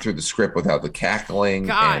can't get through the script without the cackling.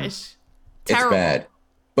 Gosh, it's bad.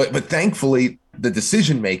 But thankfully the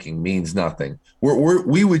decision making means nothing.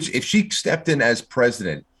 We would, if she stepped in as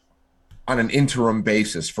president on an interim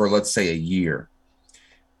basis for, let's say, a year,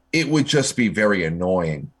 it would just be very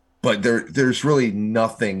annoying. But there's really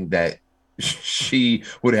nothing that she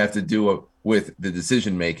would have to do with the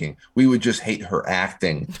decision making. We would just hate her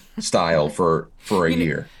acting style for a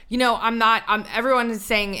year. Everyone is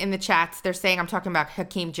saying in the chats, they're saying I'm talking about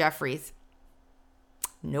Hakeem Jeffries.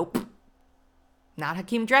 Nope. Not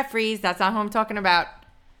Hakeem Jeffries. That's not who I'm talking about.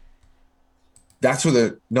 That's who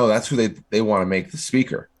they want to make the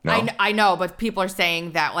speaker. No? I know, but people are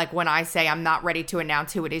saying that, like, when I say I'm not ready to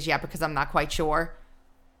announce who it is yet because I'm not quite sure.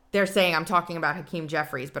 they're saying I'm talking about Hakeem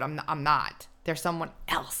Jeffries, but I'm not. There's someone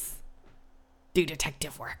else do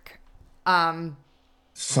detective work.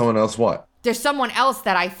 Someone else what? There's someone else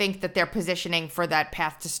that I think that they're positioning for that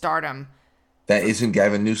path to stardom. That isn't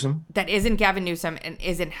Gavin Newsom? That isn't Gavin Newsom and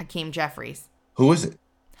isn't Hakeem Jeffries. Who is it?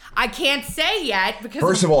 I can't say yet because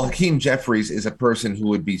First of all, Hakeem Jeffries is a person who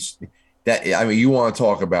would be that. I mean, you want to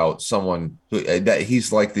talk about someone who that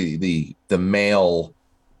he's like the male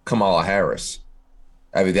Kamala Harris.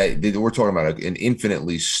 I mean, that we're talking about an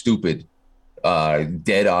infinitely stupid,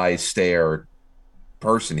 dead eye stare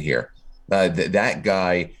person here. That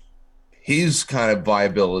guy, his kind of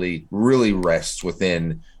viability really rests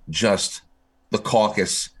within just the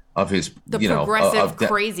caucus of his progressive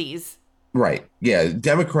crazies. Right. Yeah.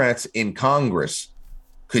 Democrats in Congress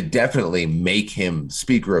could definitely make him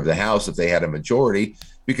Speaker of the House if they had a majority,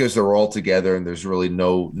 because they're all together and there's really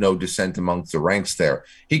no dissent amongst the ranks there.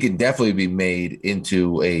 He can definitely be made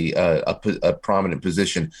into a prominent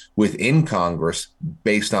position within Congress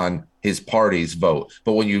based on his party's vote.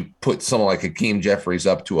 But when you put someone like Hakeem Jeffries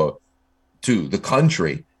up to the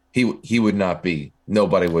country, he would not be.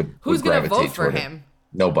 Nobody would. Who's going to vote for him?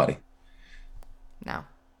 Nobody. No.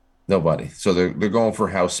 Nobody. So they're going for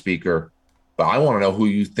House Speaker. But I want to know who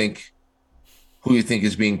you think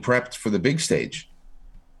is being prepped for the big stage.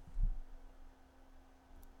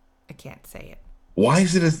 I can't say it. Why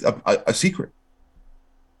is it a secret?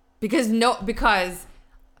 Because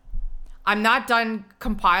I'm not done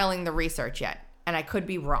compiling the research yet, and I could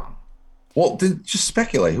be wrong. Well, then just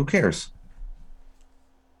speculate. Who cares?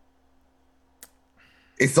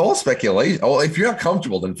 It's all speculation. Well, if you're not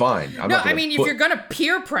comfortable, then fine. If you're gonna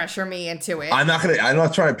peer pressure me into it, I'm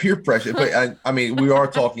not trying to peer pressure. But I mean, we are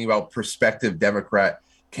talking about prospective Democrat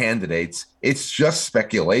candidates. It's just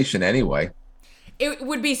speculation anyway. It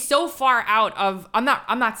would be so far out of. I'm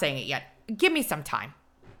not saying it yet. Give me some time.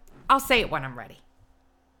 I'll say it when I'm ready.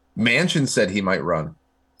 Manchin said he might run.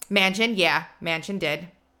 Manchin did. Manchin did.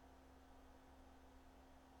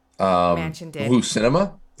 Who,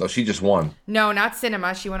 Sinema? Oh, she just won. No, not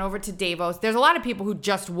Sinema. She went over to Davos. There's a lot of people who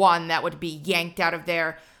just won that would be yanked out of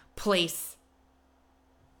their place.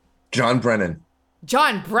 John Brennan.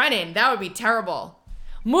 That would be terrible.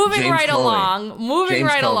 Moving right along.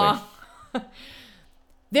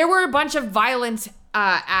 There were a bunch of violent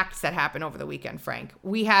acts that happened over the weekend, Frank.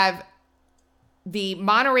 We have the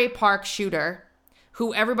Monterey Park shooter,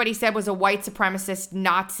 who everybody said was a white supremacist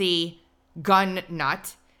Nazi gun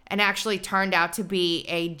nut, and actually turned out to be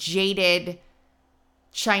a jaded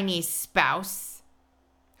Chinese spouse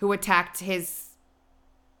who attacked his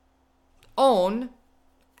own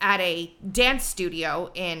at a dance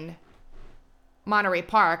studio in Monterey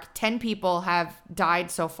Park. 10 people have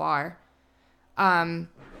died so far.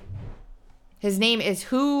 His name is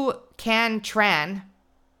Hu Can Tran.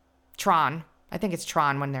 I think it's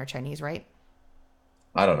Tron when they're Chinese, right?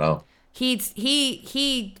 I don't know.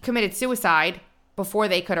 He committed suicide before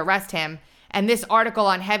they could arrest him. And this article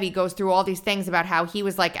on Heavy goes through all these things about how he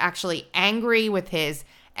was like actually angry with his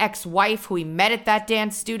ex-wife who he met at that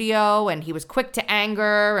dance studio, and he was quick to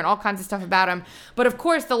anger and all kinds of stuff about him. But of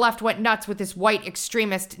course the left went nuts with this white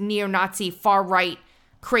extremist neo-Nazi far-right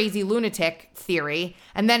crazy lunatic theory,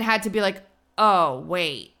 and then had to be like, oh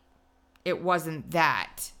wait, it wasn't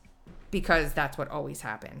that, because that's what always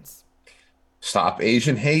happens. Stop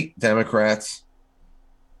Asian hate, Democrats.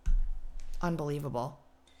 Unbelievable.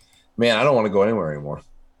 Man, I don't want to go anywhere anymore.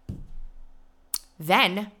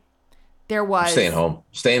 Then there was... I'm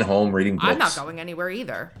staying home, reading books. I'm not going anywhere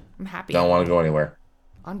either. I'm happy. Don't want to go anywhere.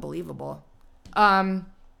 Unbelievable.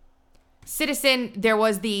 Citizen, there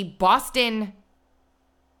was the Boston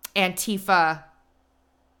Antifa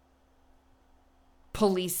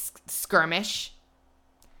police skirmish.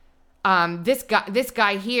 This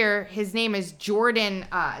guy here, his name is Jared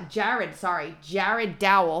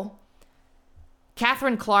Dowell.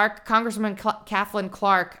 Congresswoman Kathleen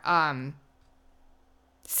Clark,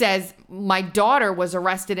 says, my daughter was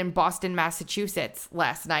arrested in Boston, Massachusetts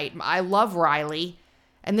last night. I love Riley,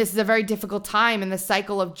 and this is a very difficult time in the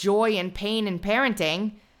cycle of joy and pain in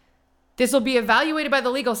parenting. This will be evaluated by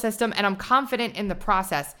the legal system, and I'm confident in the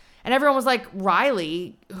process. And everyone was like,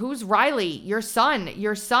 Riley? Who's Riley? Your son,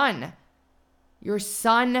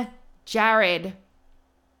 Jared,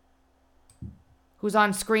 who's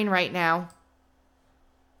on screen right now.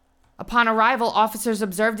 Upon arrival, officers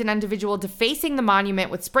observed an individual defacing the monument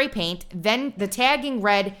with spray paint. Then the tagging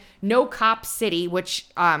read, No Cop City, which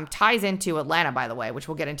ties into Atlanta, by the way, which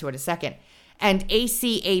we'll get into in a second, and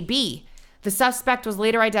ACAB. The suspect was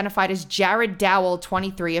later identified as Jared Dowell,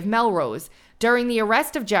 23, of Melrose. During the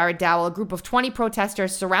arrest of Jared Dowell, a group of 20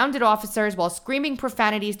 protesters surrounded officers while screaming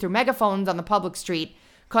profanities through megaphones on the public street,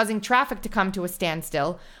 causing traffic to come to a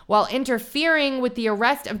standstill. While interfering with the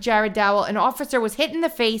arrest of Jared Dowell, an officer was hit in the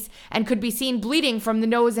face and could be seen bleeding from the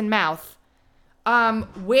nose and mouth.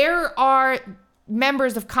 Where are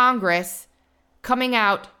members of Congress coming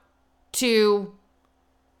out to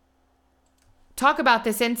talk about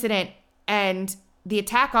this incident and the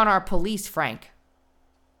attack on our police, Frank?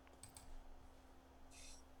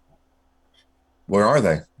 Where are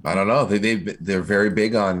they? I don't know. They're very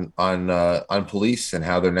big on police and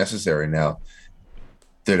how they're necessary now.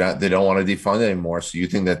 They don't want to defund it anymore. So you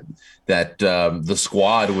think that the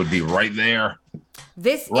squad would be right there,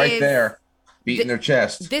 beating their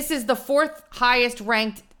chest? This is the fourth highest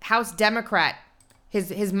ranked House Democrat,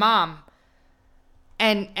 his mom,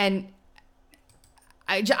 and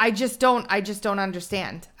I just don't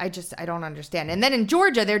understand. I don't understand. And then in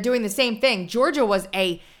Georgia, they're doing the same thing. Georgia was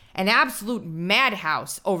an absolute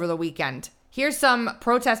madhouse over the weekend. Here's some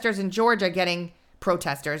protesters in Georgia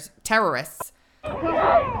terrorists. Can you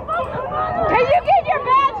get your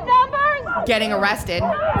badge numbers? Getting arrested,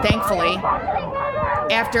 thankfully,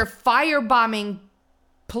 after firebombing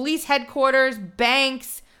police headquarters,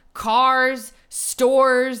 banks, cars,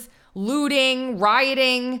 stores, looting,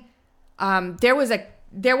 rioting. There was an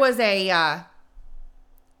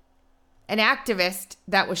activist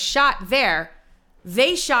that was shot there.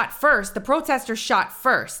 They shot first. The protesters shot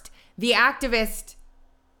first. The activist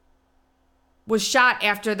was shot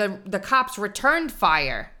after the cops returned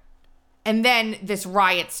fire. And then this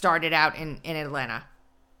riot started out in Atlanta.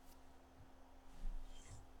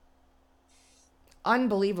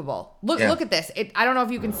 Unbelievable. Look at this. I don't know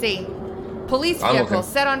if you can see. Police vehicle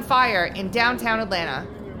set on fire in downtown Atlanta.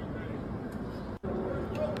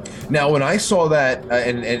 Now, when I saw that,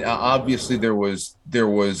 and obviously there was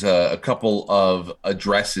a couple of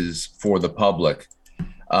addresses for the public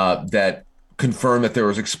that confirmed that there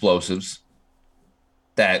was explosives,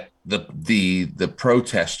 that the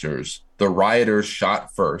protesters, the rioters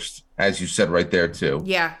shot first, as you said right there too.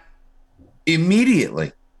 Yeah.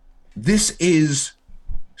 Immediately, this is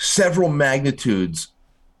several magnitudes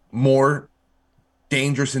more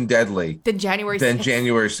dangerous and deadly than January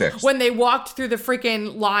 6th. When they walked through the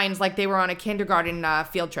freaking lines like they were on a kindergarten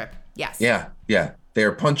field trip. Yes. Yeah. They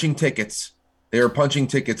are punching tickets. They are punching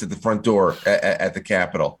tickets at the front door at the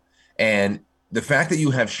Capitol. And the fact that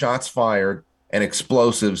you have shots fired and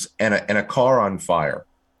explosives and a car on fire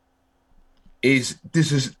is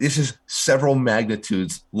several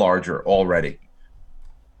magnitudes larger already.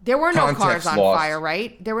 There were no cars on fire,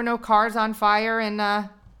 right? There were no cars on fire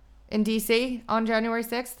in D.C. on January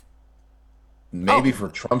 6th? Maybe for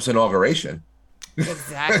Trump's inauguration.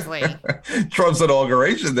 Exactly. Trump's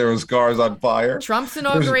inauguration, there was cars on fire. Trump's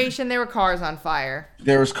inauguration, there were cars on fire.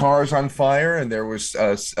 There was cars on fire, and there was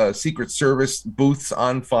Secret Service booths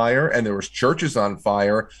on fire, and there was churches on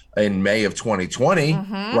fire in May of 2020,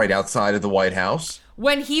 right outside of the White House.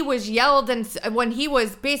 When he was yelled and when he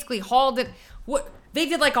was basically hauled in, they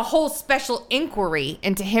did like a whole special inquiry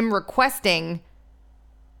into him requesting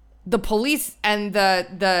the police and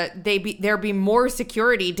there be more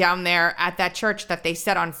security down there at that church that they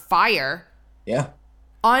set on fire. Yeah.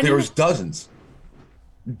 There was dozens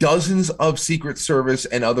of Secret Service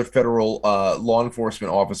and other federal law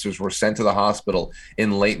enforcement officers were sent to the hospital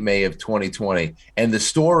in late May of 2020. And the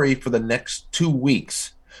story for the next 2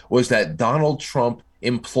 weeks was that Donald Trump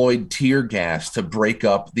employed tear gas to break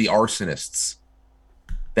up the arsonists.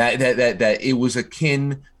 That it was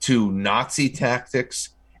akin to Nazi tactics,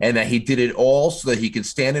 and that he did it all so that he could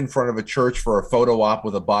stand in front of a church for a photo op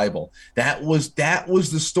with a Bible. That was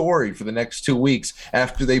the story for the next 2 weeks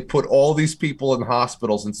after they put all these people in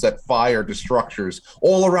hospitals and set fire to structures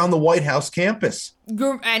all around the White House campus.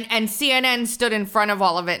 And CNN stood in front of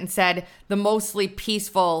all of it and said the mostly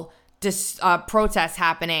peaceful protests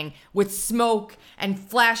happening with smoke and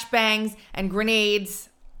flashbangs and grenades.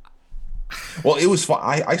 Well, it was.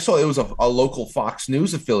 I saw it was a local Fox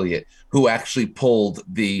News affiliate who actually pulled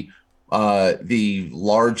the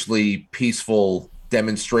largely peaceful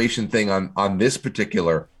demonstration thing on this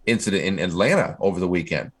particular incident in Atlanta over the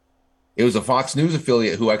weekend. It was a Fox News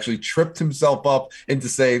affiliate who actually tripped himself up into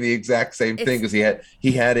saying the exact same thing because he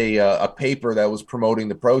had a paper that was promoting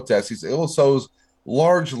the protest. He said, so it was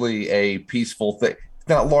largely a peaceful thing. It's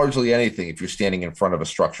not largely anything if you're standing in front of a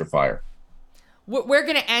structure fire. We're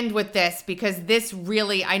going to end with this because this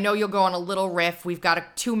really, I know you'll go on a little riff. We've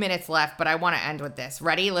got 2 minutes left, but I want to end with this.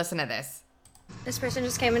 Ready? Listen to this. This person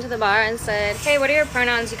just came into the bar and said, "Hey, what are your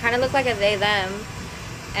pronouns? You kind of look like a they, them."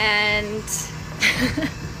 And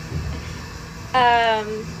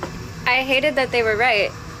I hated that they were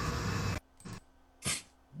right.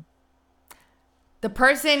 The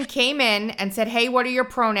person came in and said, hey, what are your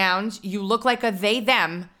pronouns? You look like a they,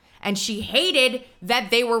 them. And she hated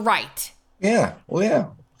that they were right. Yeah. Well, yeah.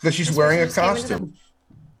 Because she's wearing a costume.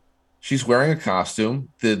 She's wearing a costume.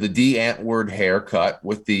 The D Antwoord haircut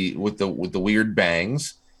with the weird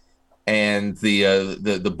bangs and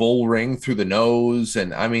the bull ring through the nose.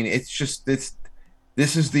 And I mean, it's just this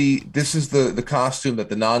is the costume that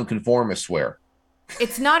the nonconformists wear.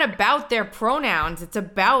 It's not about their pronouns. It's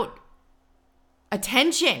about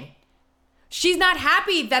attention. She's not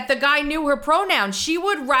happy that the guy knew her pronouns. She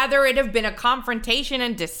would rather it have been a confrontation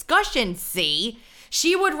and discussion, see?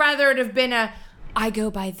 She would rather it have been a, I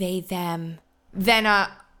go by they, them, than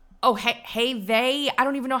a, oh, hey, they. I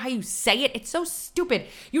don't even know how you say it. It's so stupid.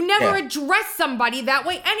 You never address somebody that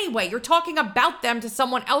way anyway. You're talking about them to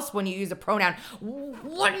someone else when you use a pronoun.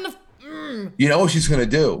 What in the... You know what she's going to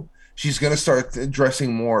do? She's going to start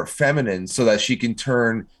dressing more feminine so that she can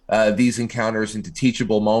turn these encounters into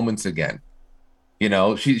teachable moments again. You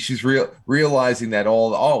know, she's realizing that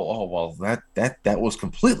well, that was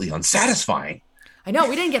completely unsatisfying. I know,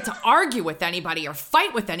 we didn't get to argue with anybody or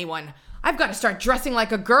fight with anyone. I've got to start dressing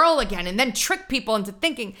like a girl again and then trick people into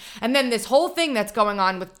thinking. And then this whole thing that's going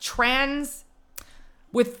on with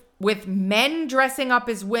with men dressing up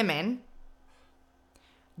as women,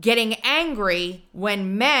 getting angry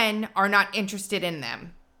when men are not interested in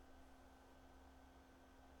them.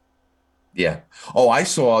 Yeah. Oh, I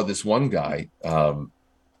saw this one guy. Oh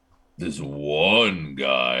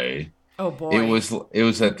boy. It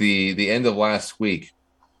was at the end of last week.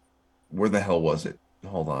 Where the hell was it?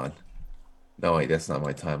 Hold on. No, wait, that's not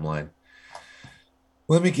my timeline.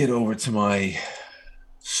 Let me get over to my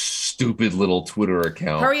stupid little Twitter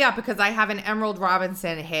account. Hurry up, because I have an Emerald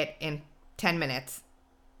Robinson hit in 10 minutes.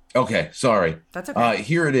 Okay, sorry. That's okay.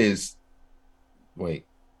 Here it is. Wait.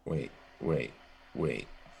 Wait.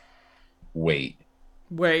 Hold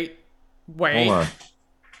on.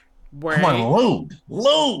 Wait. Come on,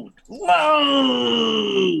 load.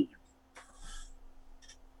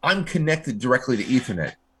 I'm connected directly to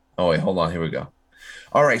Ethernet. Oh wait, hold on. Here we go.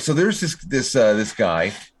 All right, so there's this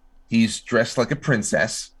guy. He's dressed like a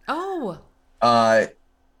princess. Oh.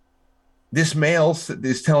 This male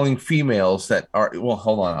is telling females that are well.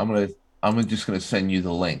 Hold on. I'm just gonna send you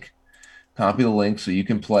the link. Copy the link so you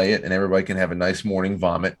can play it and everybody can have a nice morning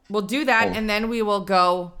vomit. We'll do that and then we will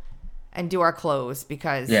go and do our clothes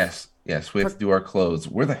because... Yes, we have to do our clothes.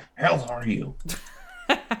 Where the hell are you?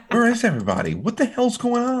 Where is everybody? What the hell's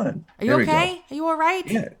going on? Are you okay? Are you all right?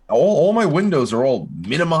 Yeah, all my windows are all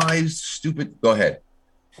minimized, stupid. Go ahead.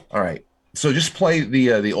 All right. So just play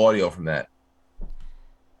the audio from that.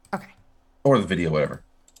 Okay. Or the video, whatever.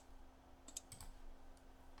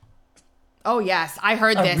 Oh, yes. I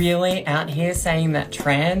heard this. Really out here saying that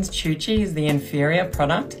trans Chuchi is the inferior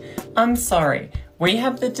product? I'm sorry. We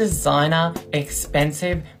have the designer,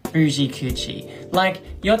 expensive, bougie coochie. Like,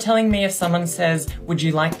 you're telling me if someone says, would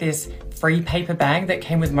you like this free paper bag that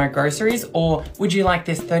came with my groceries? Or would you like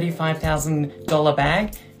this $35,000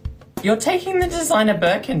 bag? You're taking the designer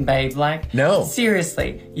Birkin, babe. Like, no.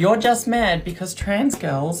 Seriously, you're just mad because trans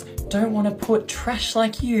girls don't want to put trash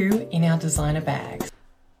like you in our designer bags.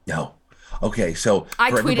 No. Okay, so I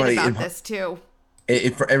tweeted about this too.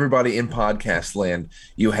 For everybody in podcast land,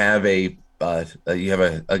 you have a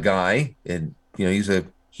guy, and you know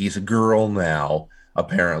he's a girl now,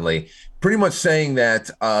 apparently, pretty much saying that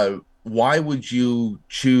why would you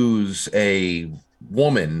choose a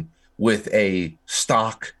woman with a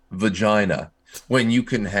stock vagina when you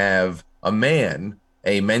can have a man,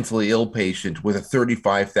 a mentally ill patient with a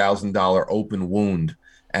 $35,000 open wound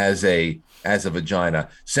as a vagina,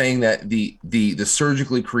 saying that the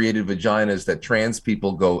surgically created vaginas that trans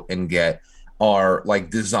people go and get are like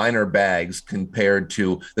designer bags compared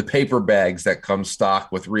to the paper bags that come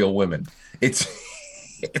stock with real women. It's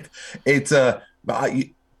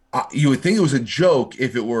you would think it was a joke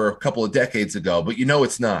if it were a couple of decades ago, but you know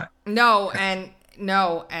it's not. No, and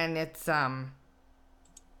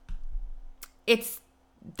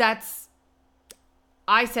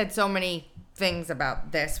I said so many things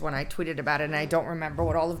about this when I tweeted about it, and I don't remember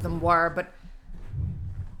what all of them were, but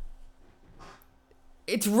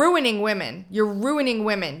it's ruining women. You're ruining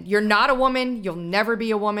women. You're not a woman. You'll never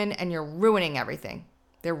be a woman, and you're ruining everything.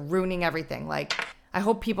 They're ruining everything. Like, I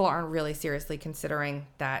hope people aren't really seriously considering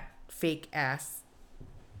that fake ass.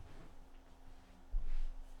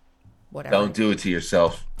 Whatever. Don't do it to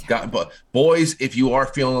yourself. But boys, if you are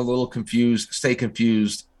feeling a little confused, stay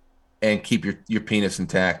confused and keep your penis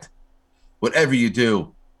intact. Whatever you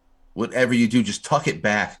do, just tuck it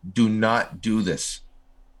back. Do not do this.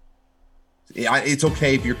 It's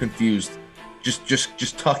okay if you're confused.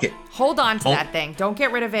 Just tuck it. Hold on to that thing. Don't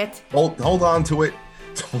get rid of it. Hold on to it.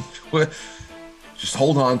 Just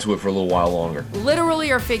hold on to it for a little while longer.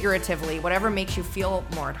 Literally or figuratively, whatever makes you feel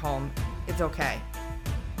more at home, it's okay.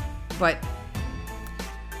 But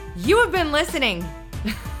you have been listening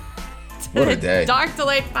to a day. Dark to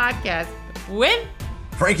Light podcast with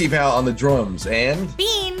Frankie Val on the drums and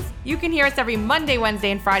Beans. You can hear us every Monday,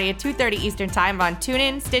 Wednesday, and Friday at 2:30 Eastern Time on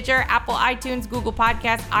TuneIn, Stitcher, Apple, iTunes, Google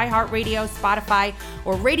Podcasts, iHeartRadio, Spotify,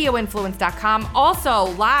 or RadioInfluence.com. Also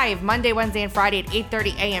live Monday, Wednesday, and Friday at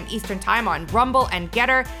 8:30 a.m. Eastern Time on Rumble and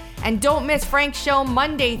Getter. And don't miss Frank's show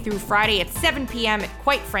Monday through Friday at 7 p.m. at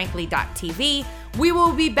QuiteFrankly.tv. We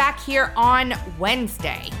will be back here on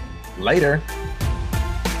Wednesday. Later.